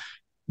goals.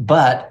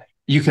 But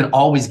you can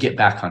always get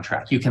back on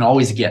track. You can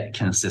always get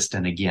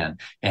consistent again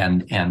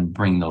and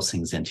bring those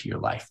things into your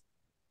life.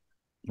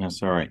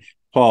 That's all right.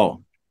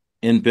 Paul,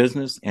 in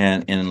business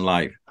and in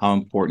life, how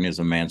important is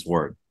a man's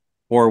word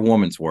or a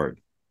woman's word?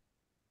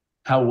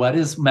 What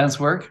is men's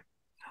work?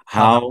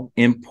 How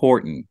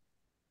important,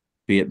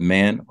 be it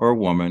man or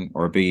woman,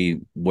 or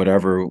be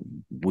whatever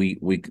we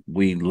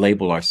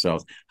label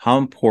ourselves, how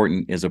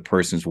important is a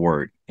person's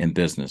word in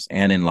business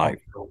and in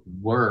life?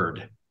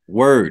 Word.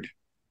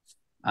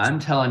 I'm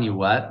telling you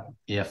what,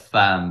 if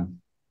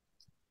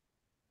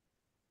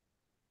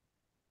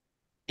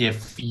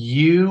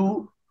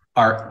you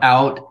are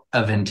out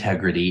of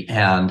integrity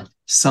and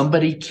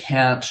somebody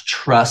can't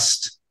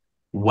trust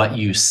what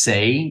you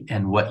say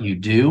and what you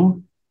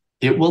do,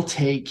 it will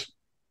take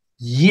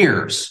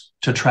years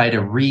to try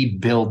to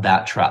rebuild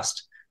that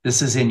trust.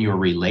 This is in your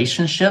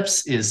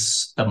relationships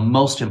is the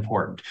most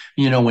important.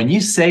 You know, when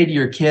you say to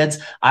your kids,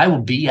 I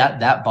will be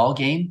at that ball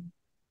game,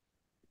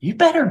 you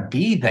better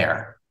be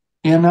there.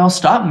 You know,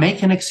 stop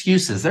making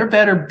excuses. There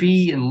better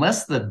be,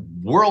 unless the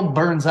world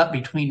burns up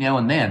between now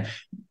and then,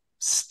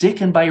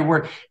 sticking by your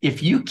word.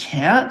 If you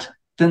can't,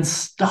 then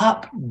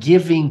stop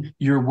giving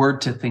your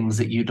word to things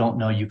that you don't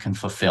know you can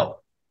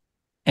fulfill.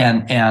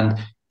 And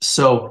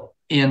so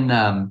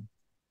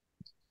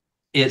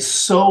it's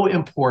so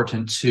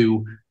important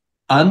to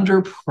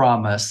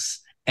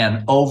under-promise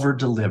and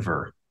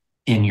over-deliver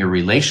in your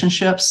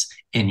relationships,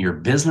 in your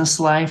business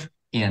life,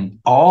 in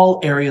all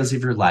areas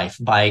of your life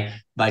by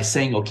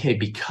saying, okay,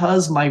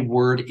 because my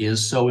word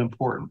is so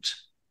important,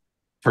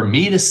 for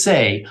me to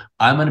say,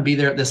 I'm going to be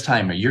there at this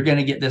time, or you're going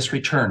to get this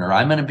return, or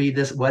I'm going to be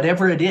this,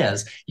 whatever it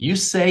is, you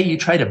say, you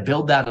try to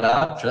build that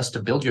up just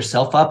to build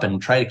yourself up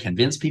and try to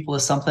convince people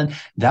of something,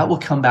 that will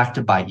come back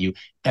to bite you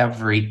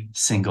every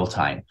single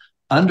time.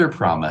 Under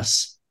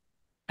promise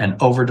and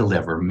over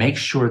deliver. Make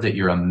sure that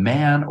you're a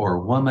man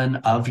or woman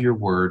of your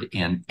word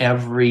in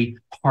every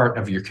part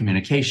of your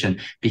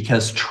communication,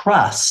 because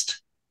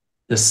trust,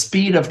 the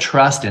speed of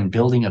trust in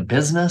building a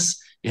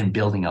business, in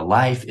building a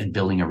life, in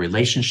building a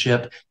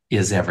relationship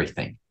is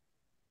everything.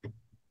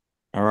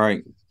 All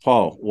right,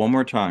 Paul, one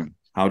more time.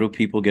 How do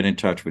people get in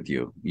touch with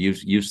you?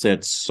 You've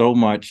said so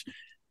much,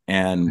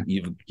 and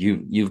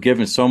you've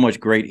given so much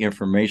great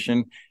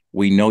information.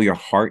 We know your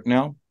heart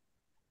now.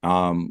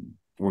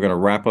 We're going to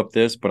wrap up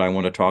this, but I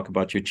want to talk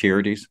about your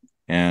charities,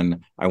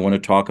 and I want to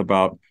talk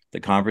about the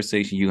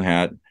conversation you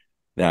had,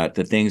 that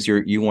the things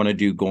you want to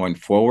do going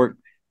forward.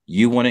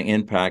 You want to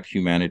impact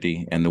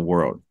humanity and the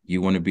world.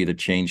 You want to be the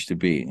change to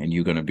be, and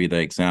you're going to be the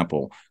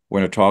example. We're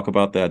going to talk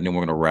about that, and then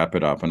we're going to wrap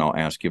it up, and I'll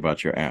ask you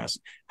about your ask.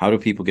 How do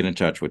people get in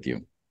touch with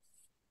you?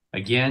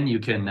 Again, you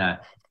can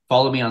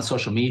follow me on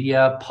social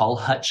media, Paul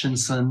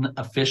Hutchinson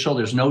Official.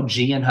 There's no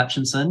G in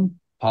Hutchinson.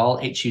 Paul,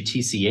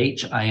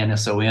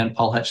 Hutchinson,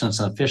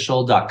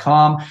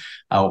 paulhutchinsonofficial.com,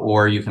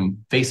 or you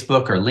can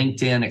Facebook or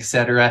LinkedIn,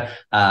 etc.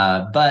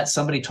 But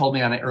somebody told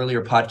me on an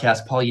earlier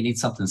podcast, Paul, you need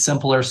something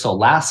simpler. So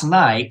last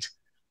night,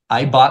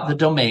 I bought the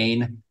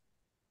domain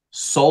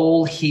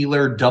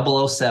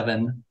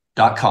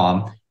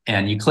soulhealer007.com.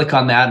 And you click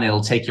on that and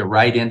it'll take you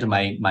right into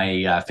my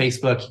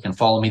Facebook. You can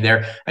follow me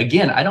there.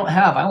 Again, I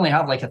only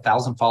have like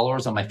 1,000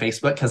 followers on my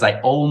Facebook because I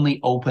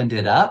only opened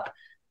it up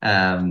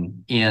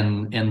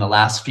in the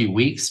last few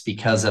weeks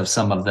because of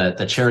some of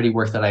the charity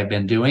work that I've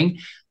been doing.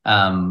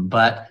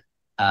 But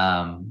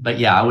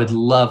yeah, I would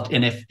love to,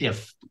 and if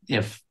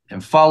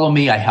and follow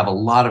me. I have a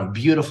lot of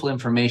beautiful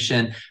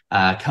information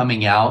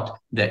coming out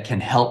that can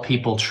help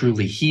people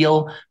truly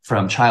heal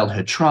from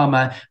childhood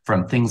trauma,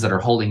 from things that are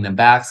holding them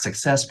back,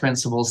 success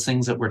principles,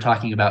 things that we're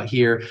talking about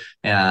here,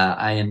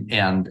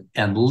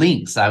 and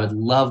links. I would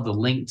love the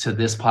link to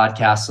this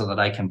podcast so that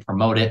I can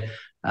promote it.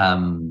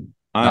 I'm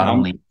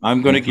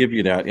going to give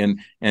you that, and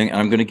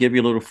I'm going to give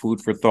you a little food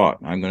for thought.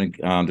 I'm going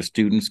to the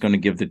student's going to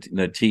give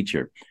the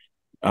teacher,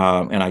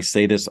 and I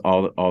say this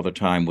all the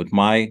time with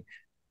my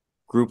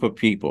group of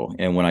people.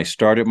 And when I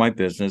started my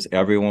business,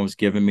 everyone was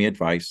giving me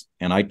advice,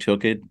 and I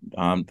took it,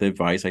 the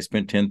advice. I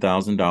spent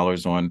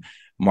 $10,000 on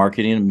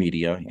marketing and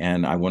media,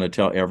 and I want to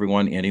tell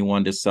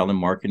anyone that's selling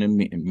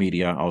marketing and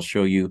media, I'll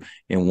show you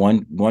in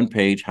one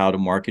page how to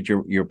market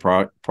your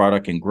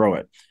product and grow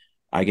it.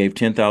 I gave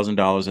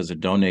 $10,000 as a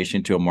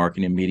donation to a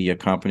marketing and media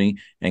company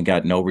and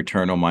got no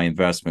return on my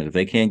investment. If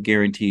they can't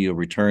guarantee you a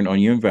return on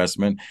your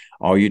investment,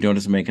 all you're doing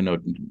is making a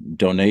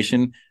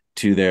donation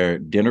to their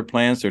dinner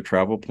plans, their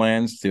travel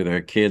plans, to their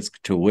kids'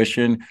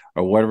 tuition,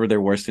 or whatever they're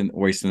wasting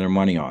their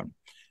money on.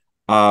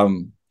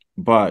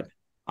 But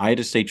I had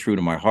to stay true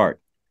to my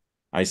heart.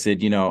 I said,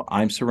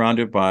 I'm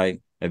surrounded by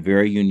a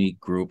very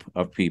unique group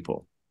of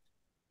people.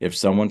 If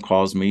someone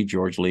calls me,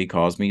 George Lee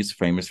calls me, he's a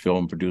famous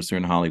film producer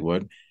in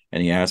Hollywood,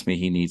 and he asks me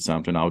he needs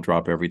something, I'll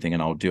drop everything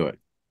and I'll do it.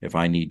 If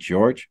I need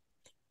George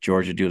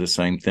will do the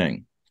same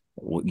thing.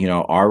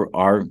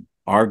 Our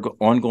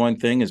ongoing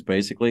thing is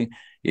basically,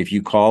 if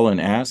you call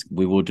and ask,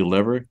 we will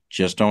deliver.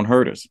 Just don't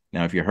hurt us.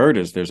 Now, if you hurt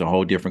us, there's a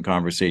whole different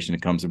conversation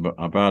that comes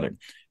about it.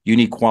 You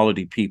need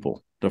quality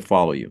people to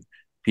follow you,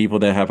 people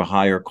that have a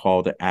higher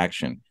call to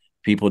action,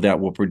 people that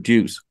will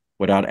produce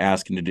without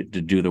asking to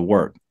do the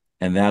work.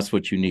 And that's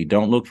what you need.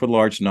 Don't look for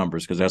large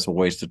numbers, because that's a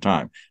waste of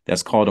time.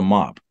 That's called a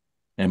mob.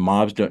 And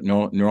mobs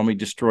don't normally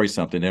destroy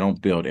something. They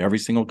don't build. Every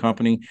single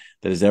company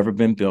that has ever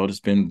been built has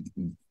been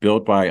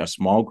built by a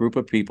small group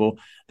of people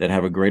that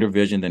have a greater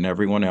vision than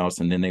everyone else.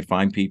 And then they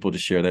find people to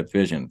share that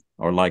vision,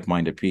 or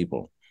like-minded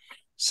people.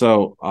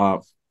 So,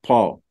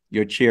 Paul,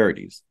 your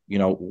charities,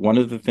 one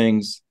of the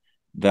things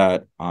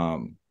that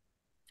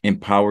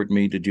empowered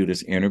me to do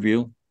this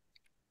interview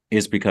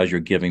is because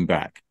you're giving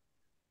back.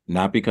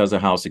 Not because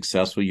of how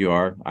successful you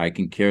are. I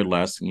can care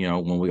less.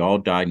 When we all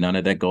die, none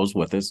of that goes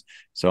with us.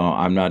 So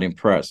I'm not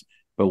impressed.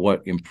 But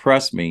what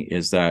impressed me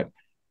is that,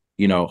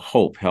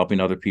 hope, helping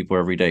other people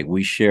every day.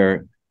 We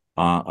share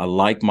a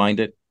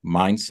like-minded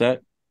mindset.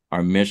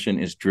 Our mission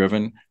is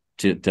driven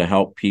to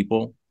help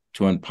people,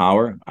 to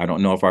empower. I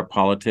don't know if our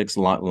politics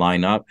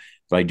line up,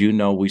 but I do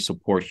know we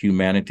support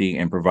humanity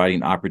and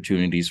providing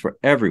opportunities for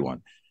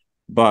everyone.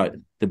 But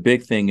the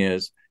big thing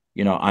is,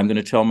 I'm going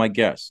to tell my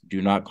guests,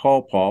 do not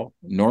call Paul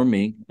nor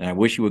me. And I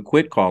wish you would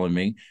quit calling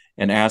me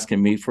and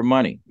asking me for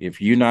money. If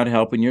you're not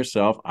helping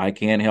yourself, I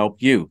can't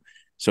help you.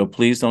 So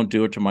please don't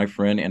do it to my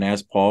friend and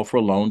ask Paul for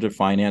a loan to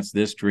finance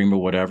this dream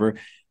or whatever.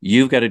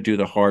 You've got to do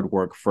the hard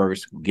work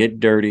first. Get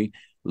dirty,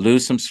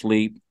 lose some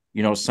sleep,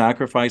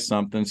 sacrifice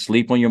something,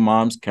 sleep on your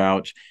mom's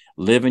couch,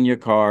 live in your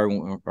car,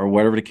 or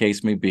whatever the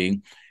case may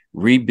be.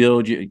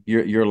 Rebuild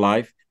your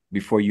life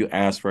before you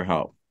ask for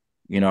help.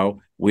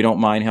 We don't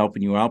mind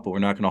helping you out, but we're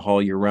not going to haul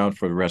you around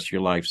for the rest of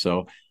your life.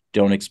 So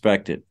don't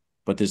expect it.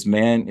 But this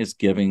man is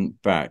giving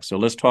back. So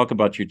let's talk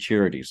about your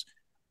charities,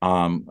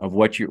 of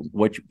what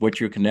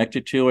you're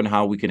connected to and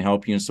how we can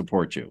help you and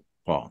support you,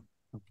 Paul.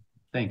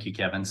 Thank you,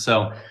 Kevin.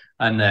 So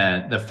I'm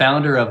the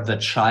founder of the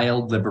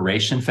Child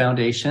Liberation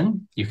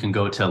Foundation. You can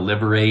go to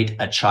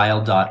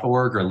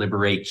liberateachild.org or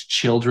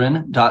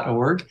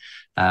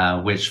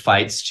liberatechildren.org, which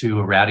fights to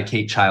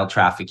eradicate child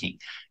trafficking.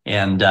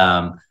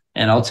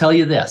 And I'll tell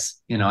you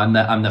this,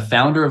 I'm the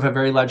founder of a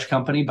very large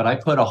company, but I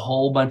put a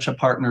whole bunch of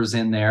partners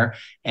in there,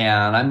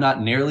 and I'm not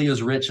nearly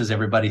as rich as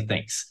everybody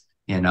thinks.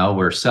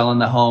 We're selling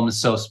the homes.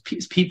 So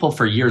people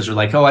for years are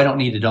like, oh, I don't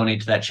need to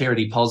donate to that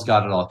charity. Paul's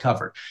got it all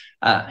covered.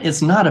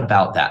 It's not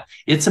about that.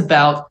 It's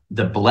about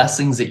the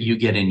blessings that you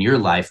get in your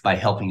life by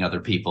helping other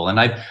people. And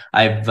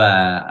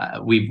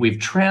we've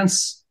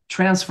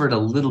transferred a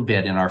little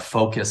bit in our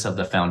focus of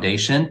the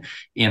foundation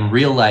in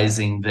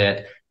realizing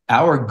that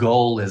our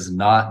goal is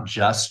not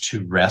just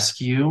to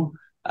rescue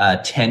a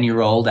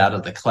 10-year-old out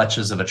of the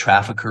clutches of a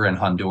trafficker in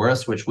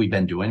Honduras, which we've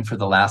been doing for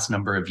the last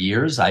number of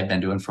years. I've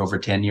been doing for over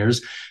 10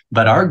 years.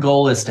 But our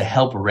goal is to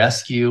help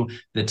rescue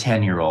the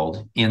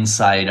 10-year-old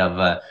inside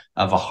of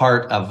a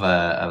heart of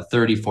a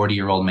 30,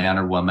 40-year-old man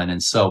or woman.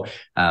 And so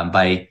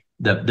by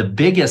the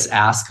biggest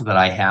ask that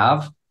I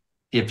have,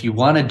 if you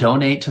want to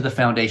donate to the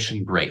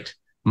foundation, great.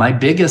 My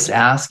biggest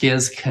ask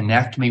is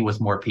connect me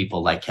with more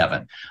people like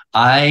Kevin.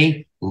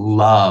 I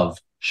love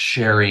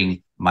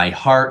sharing my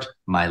heart,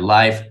 my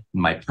life,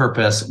 my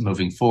purpose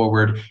moving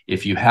forward.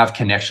 If you have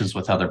connections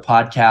with other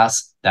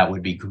podcasts, that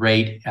would be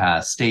great.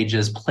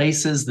 Stages,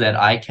 places that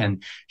I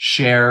can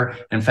share.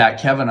 In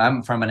fact, Kevin,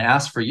 I'm from an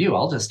ask for you.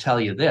 I'll just tell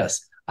you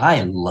this.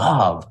 I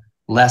love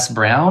Les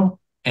Brown.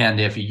 And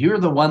if you're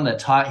the one that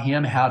taught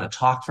him how to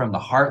talk from the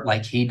heart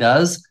like he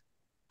does,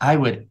 I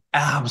would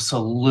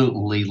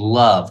absolutely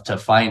love to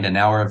find an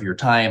hour of your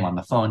time on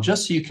the phone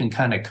just so you can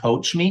kind of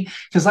coach me,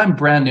 because I'm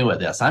brand new at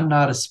this. I'm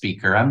not a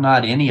speaker. I'm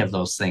not any of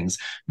those things,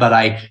 but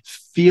I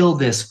feel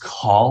this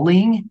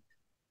calling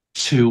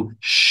to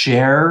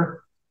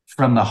share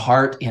from the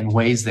heart in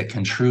ways that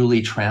can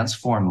truly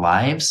transform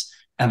lives.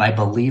 And I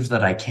believe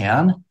that I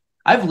can.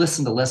 I've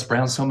listened to Les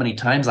Brown so many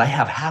times, I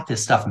have half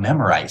his stuff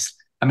memorized.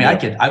 I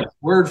mean,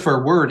 word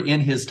for word in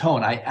his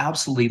tone. I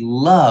absolutely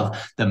love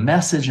the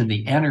message and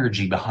the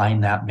energy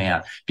behind that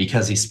man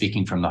because he's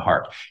speaking from the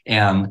heart.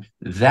 And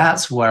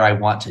that's where I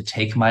want to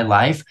take my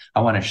life. I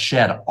want to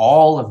shed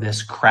all of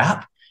this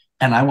crap,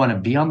 and I want to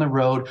be on the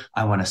road.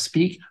 I want to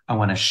speak. I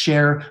want to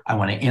share. I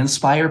want to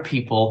inspire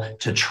people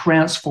to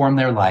transform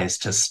their lives,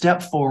 to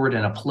step forward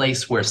in a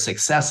place where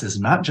success is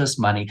not just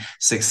money,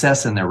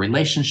 success in their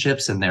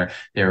relationships and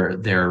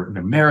their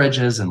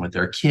marriages and with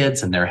their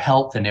kids and their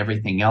health and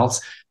everything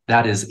else.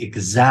 That is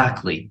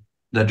exactly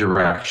the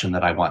direction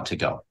that I want to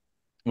go.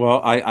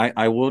 Well,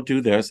 I will do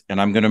this, and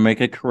I'm going to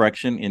make a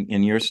correction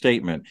in your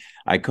statement.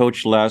 I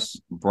coach Les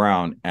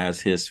Brown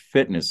as his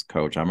fitness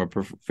coach. I'm a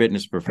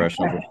fitness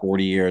professional for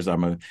 40 years.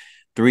 I'm a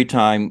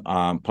 3-time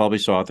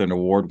published author and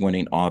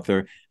award-winning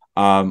author.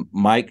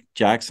 Mike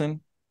Jackson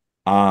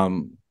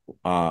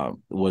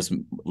was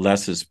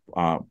Les's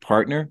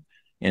partner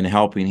in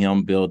helping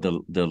him build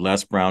the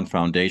Les Brown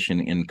Foundation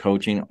in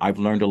coaching. I've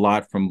learned a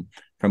lot from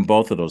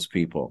both of those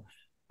people.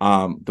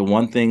 The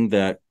one thing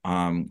that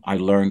I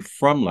learned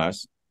from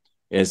Les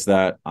is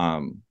that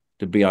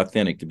to be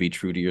authentic, to be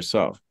true to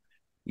yourself.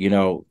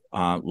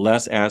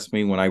 Les asked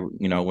me when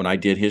I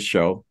did his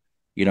show,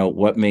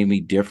 what made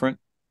me different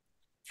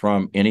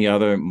from any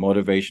other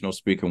motivational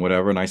speaker and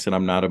whatever. And I said,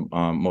 I'm not a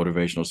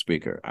motivational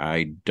speaker.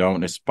 I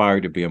don't aspire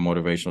to be a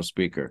motivational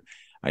speaker.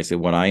 I said,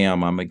 what I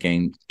am, I'm a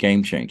game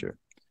changer.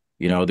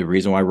 The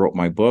reason why I wrote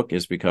my book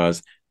is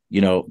because,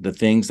 the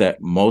things that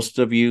most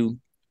of you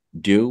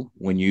do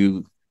when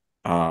you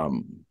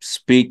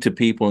speak to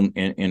people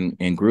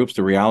in groups,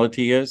 the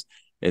reality is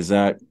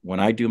that when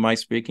I do my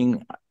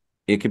speaking,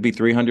 it could be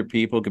 300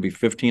 people, it could be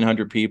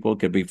 1,500 people, it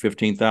could be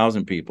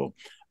 15,000 people.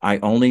 I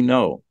only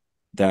know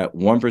that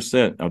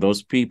 1% of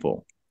those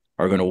people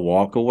are going to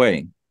walk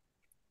away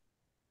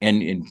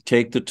and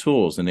take the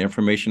tools and the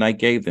information I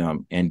gave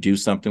them and do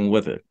something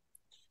with it.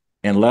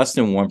 And less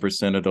than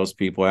 1% of those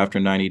people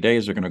after 90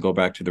 days are going to go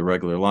back to their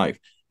regular life.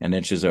 And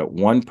it's just that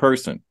one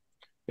person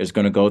is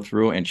going to go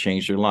through and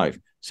change their life.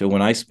 So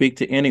when I speak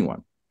to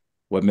anyone,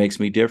 what makes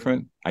me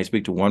different? I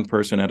speak to one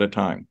person at a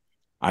time.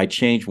 I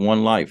change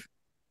one life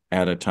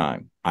at a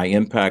time. I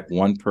impact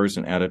one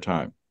person at a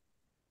time.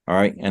 All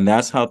right. And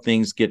that's how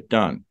things get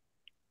done.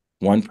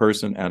 One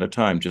person at a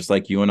time, just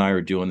like you and I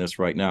are doing this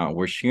right now.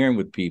 We're sharing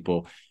with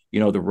people, the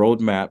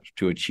roadmap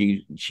to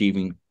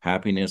achieving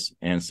happiness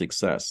and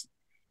success.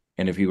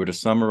 And if you were to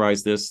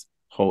summarize this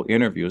whole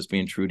interview as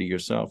being true to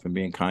yourself and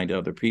being kind to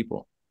other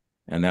people.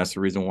 And that's the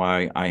reason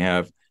why I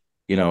have,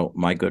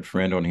 my good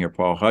friend on here,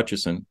 Paul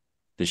Hutchinson,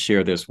 to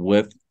share this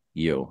with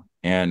you.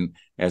 And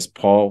as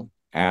Paul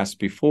asked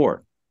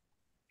before,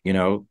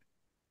 how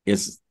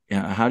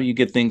do you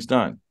get things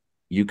done?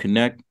 You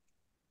connect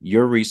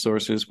your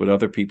resources with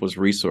other people's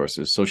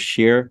resources. So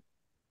share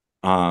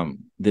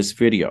this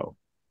video,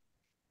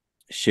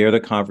 share the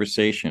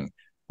conversation,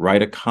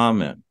 write a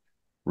comment,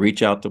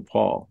 reach out to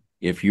Paul.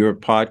 If you're a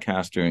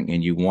podcaster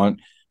and you want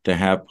to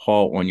have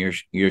Paul on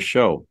your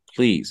show,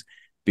 please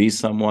be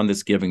someone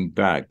that's giving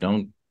back.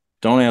 Don't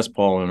ask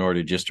Paul in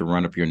order just to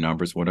run up your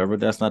numbers, whatever.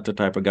 That's not the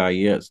type of guy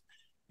he is.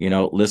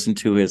 Listen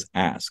to his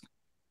ask.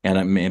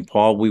 And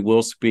Paul, we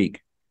will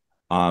speak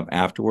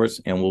afterwards,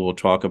 and we will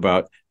talk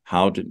about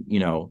how to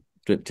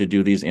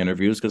do these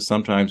interviews, because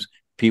sometimes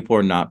people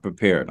are not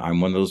prepared.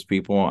 I'm one of those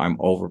people. I'm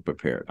over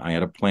prepared. I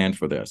had a plan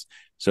for this.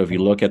 So if you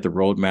look at the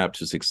roadmap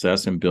to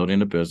success in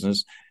building a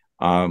business,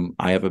 I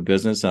have a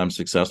business that I'm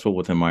successful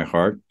within my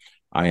heart.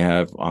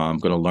 I'm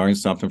going to learn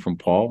something from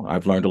Paul.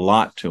 I've learned a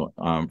lot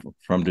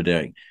from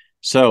today.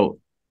 So,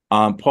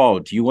 Paul,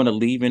 do you want to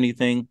leave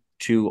anything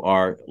to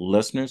our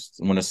listeners?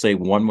 I want to say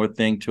one more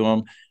thing to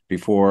them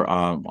before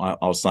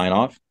I'll sign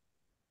off.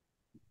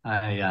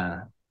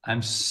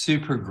 I'm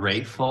super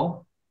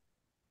grateful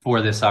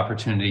for this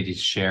opportunity to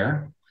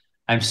share.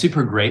 I'm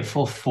super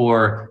grateful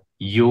for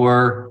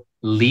your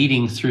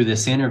leading through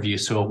this interview.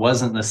 So it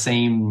wasn't the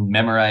same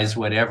memorized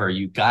whatever.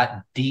 You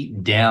got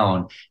deep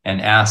down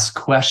and asked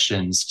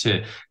questions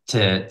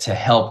to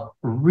help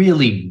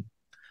really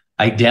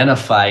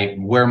identify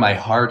where my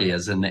heart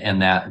is and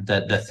that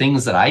the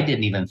things that I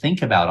didn't even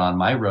think about on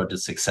my road to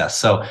success.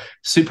 So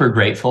super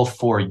grateful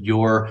for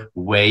your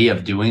way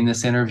of doing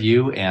this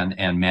interview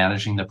and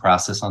managing the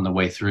process on the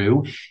way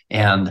through.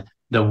 And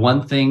the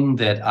one thing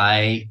that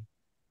I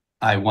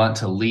want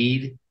to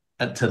leave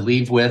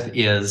with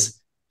is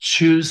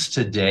choose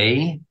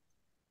today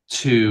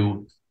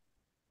to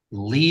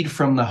lead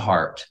from the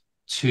heart,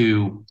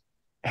 to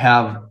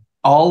have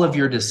all of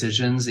your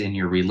decisions in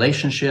your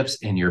relationships,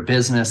 in your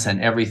business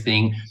and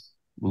everything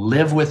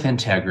live with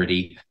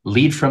integrity,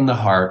 lead from the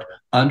heart,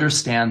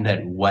 understand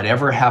that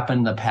whatever happened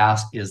in the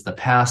past is the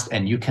past,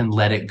 and you can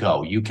let it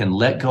go. You can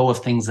let go of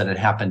things that had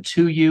happened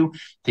to you,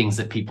 things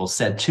that people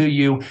said to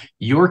you.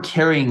 You're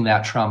carrying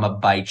that trauma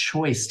by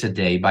choice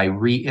today, by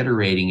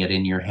reiterating it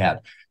in your head.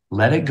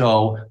 Let it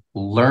go.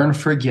 Learn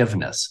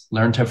forgiveness.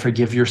 Learn to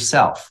forgive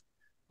yourself.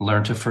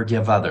 Learn to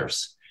forgive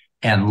others,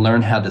 and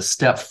learn how to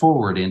step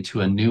forward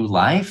into a new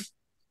life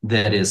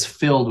that is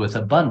filled with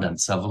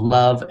abundance of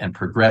love and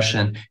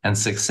progression and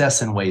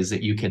success in ways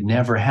that you could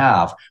never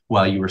have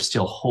while you were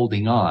still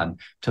holding on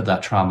to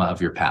that trauma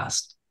of your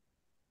past.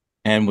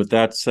 And with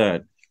that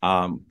said,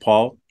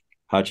 Paul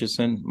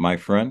Hutchinson, my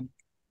friend,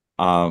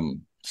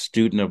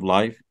 student of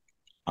life,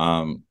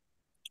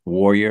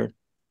 warrior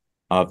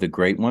of the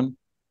great one,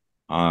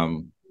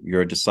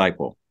 you're a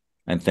disciple.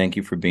 And thank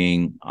you for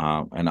being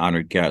an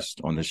honored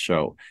guest on this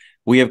show.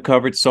 We have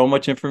covered so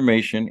much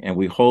information, and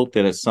we hope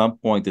that at some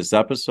point this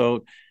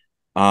episode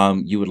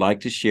you would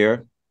like to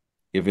share,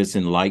 if it's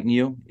enlightened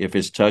you, if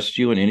it's touched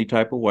you in any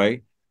type of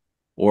way,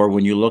 or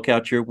when you look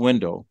out your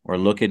window or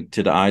look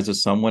into the eyes of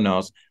someone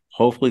else,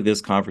 hopefully this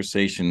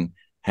conversation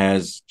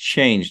has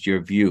changed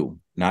your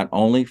view, not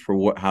only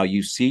for how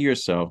you see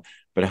yourself,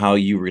 but how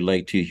you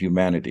relate to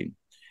humanity.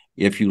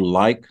 If you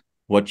like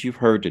what you've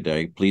heard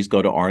today, please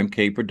go to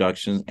RMK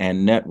Productions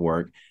and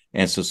Network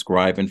and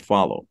subscribe and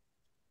follow.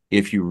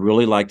 If you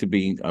really like to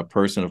be a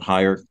person of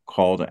higher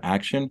call to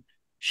action,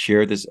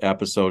 share this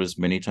episode as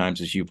many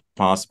times as you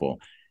possible.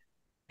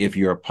 If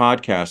you're a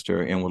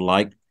podcaster and would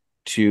like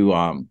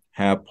to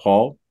have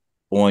Paul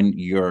on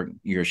your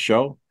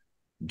show,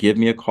 give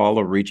me a call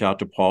or reach out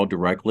to Paul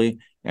directly,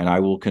 and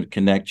I will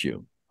connect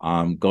you.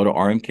 Go to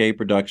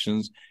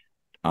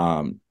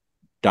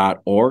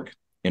rmkproductions.org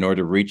in order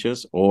to reach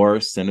us, or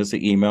send us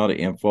an email to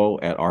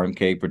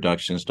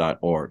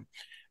info@rmkproductions.org.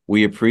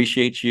 We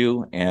appreciate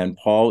you. And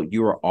Paul,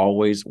 you are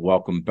always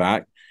welcome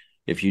back.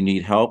 If you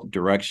need help,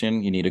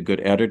 direction, you need a good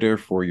editor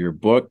for your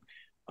book,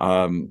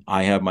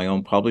 I have my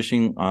own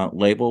publishing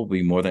label.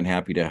 We'll be more than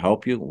happy to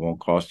help you. It won't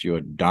cost you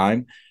a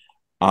dime.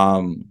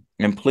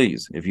 And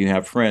please, if you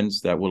have friends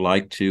that would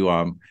like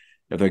to,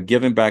 if they're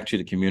giving back to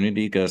the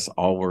community, because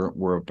all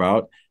we're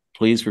about,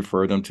 please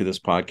refer them to this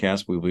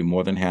podcast. We'll be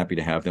more than happy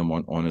to have them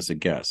on as a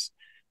guest.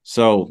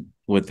 So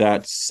with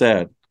that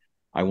said,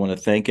 I want to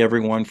thank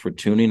everyone for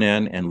tuning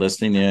in and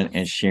listening in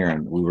and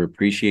sharing. We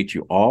appreciate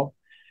you all.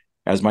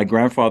 As my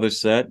grandfather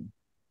said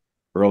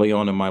early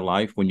on in my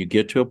life, when you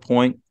get to a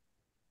point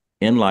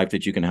in life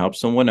that you can help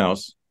someone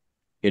else,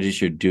 it is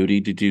your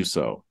duty to do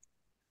so.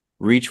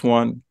 Reach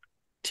one,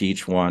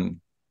 teach one,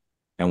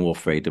 and we'll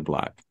fade to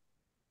black.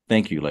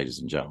 Thank you, ladies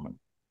and gentlemen.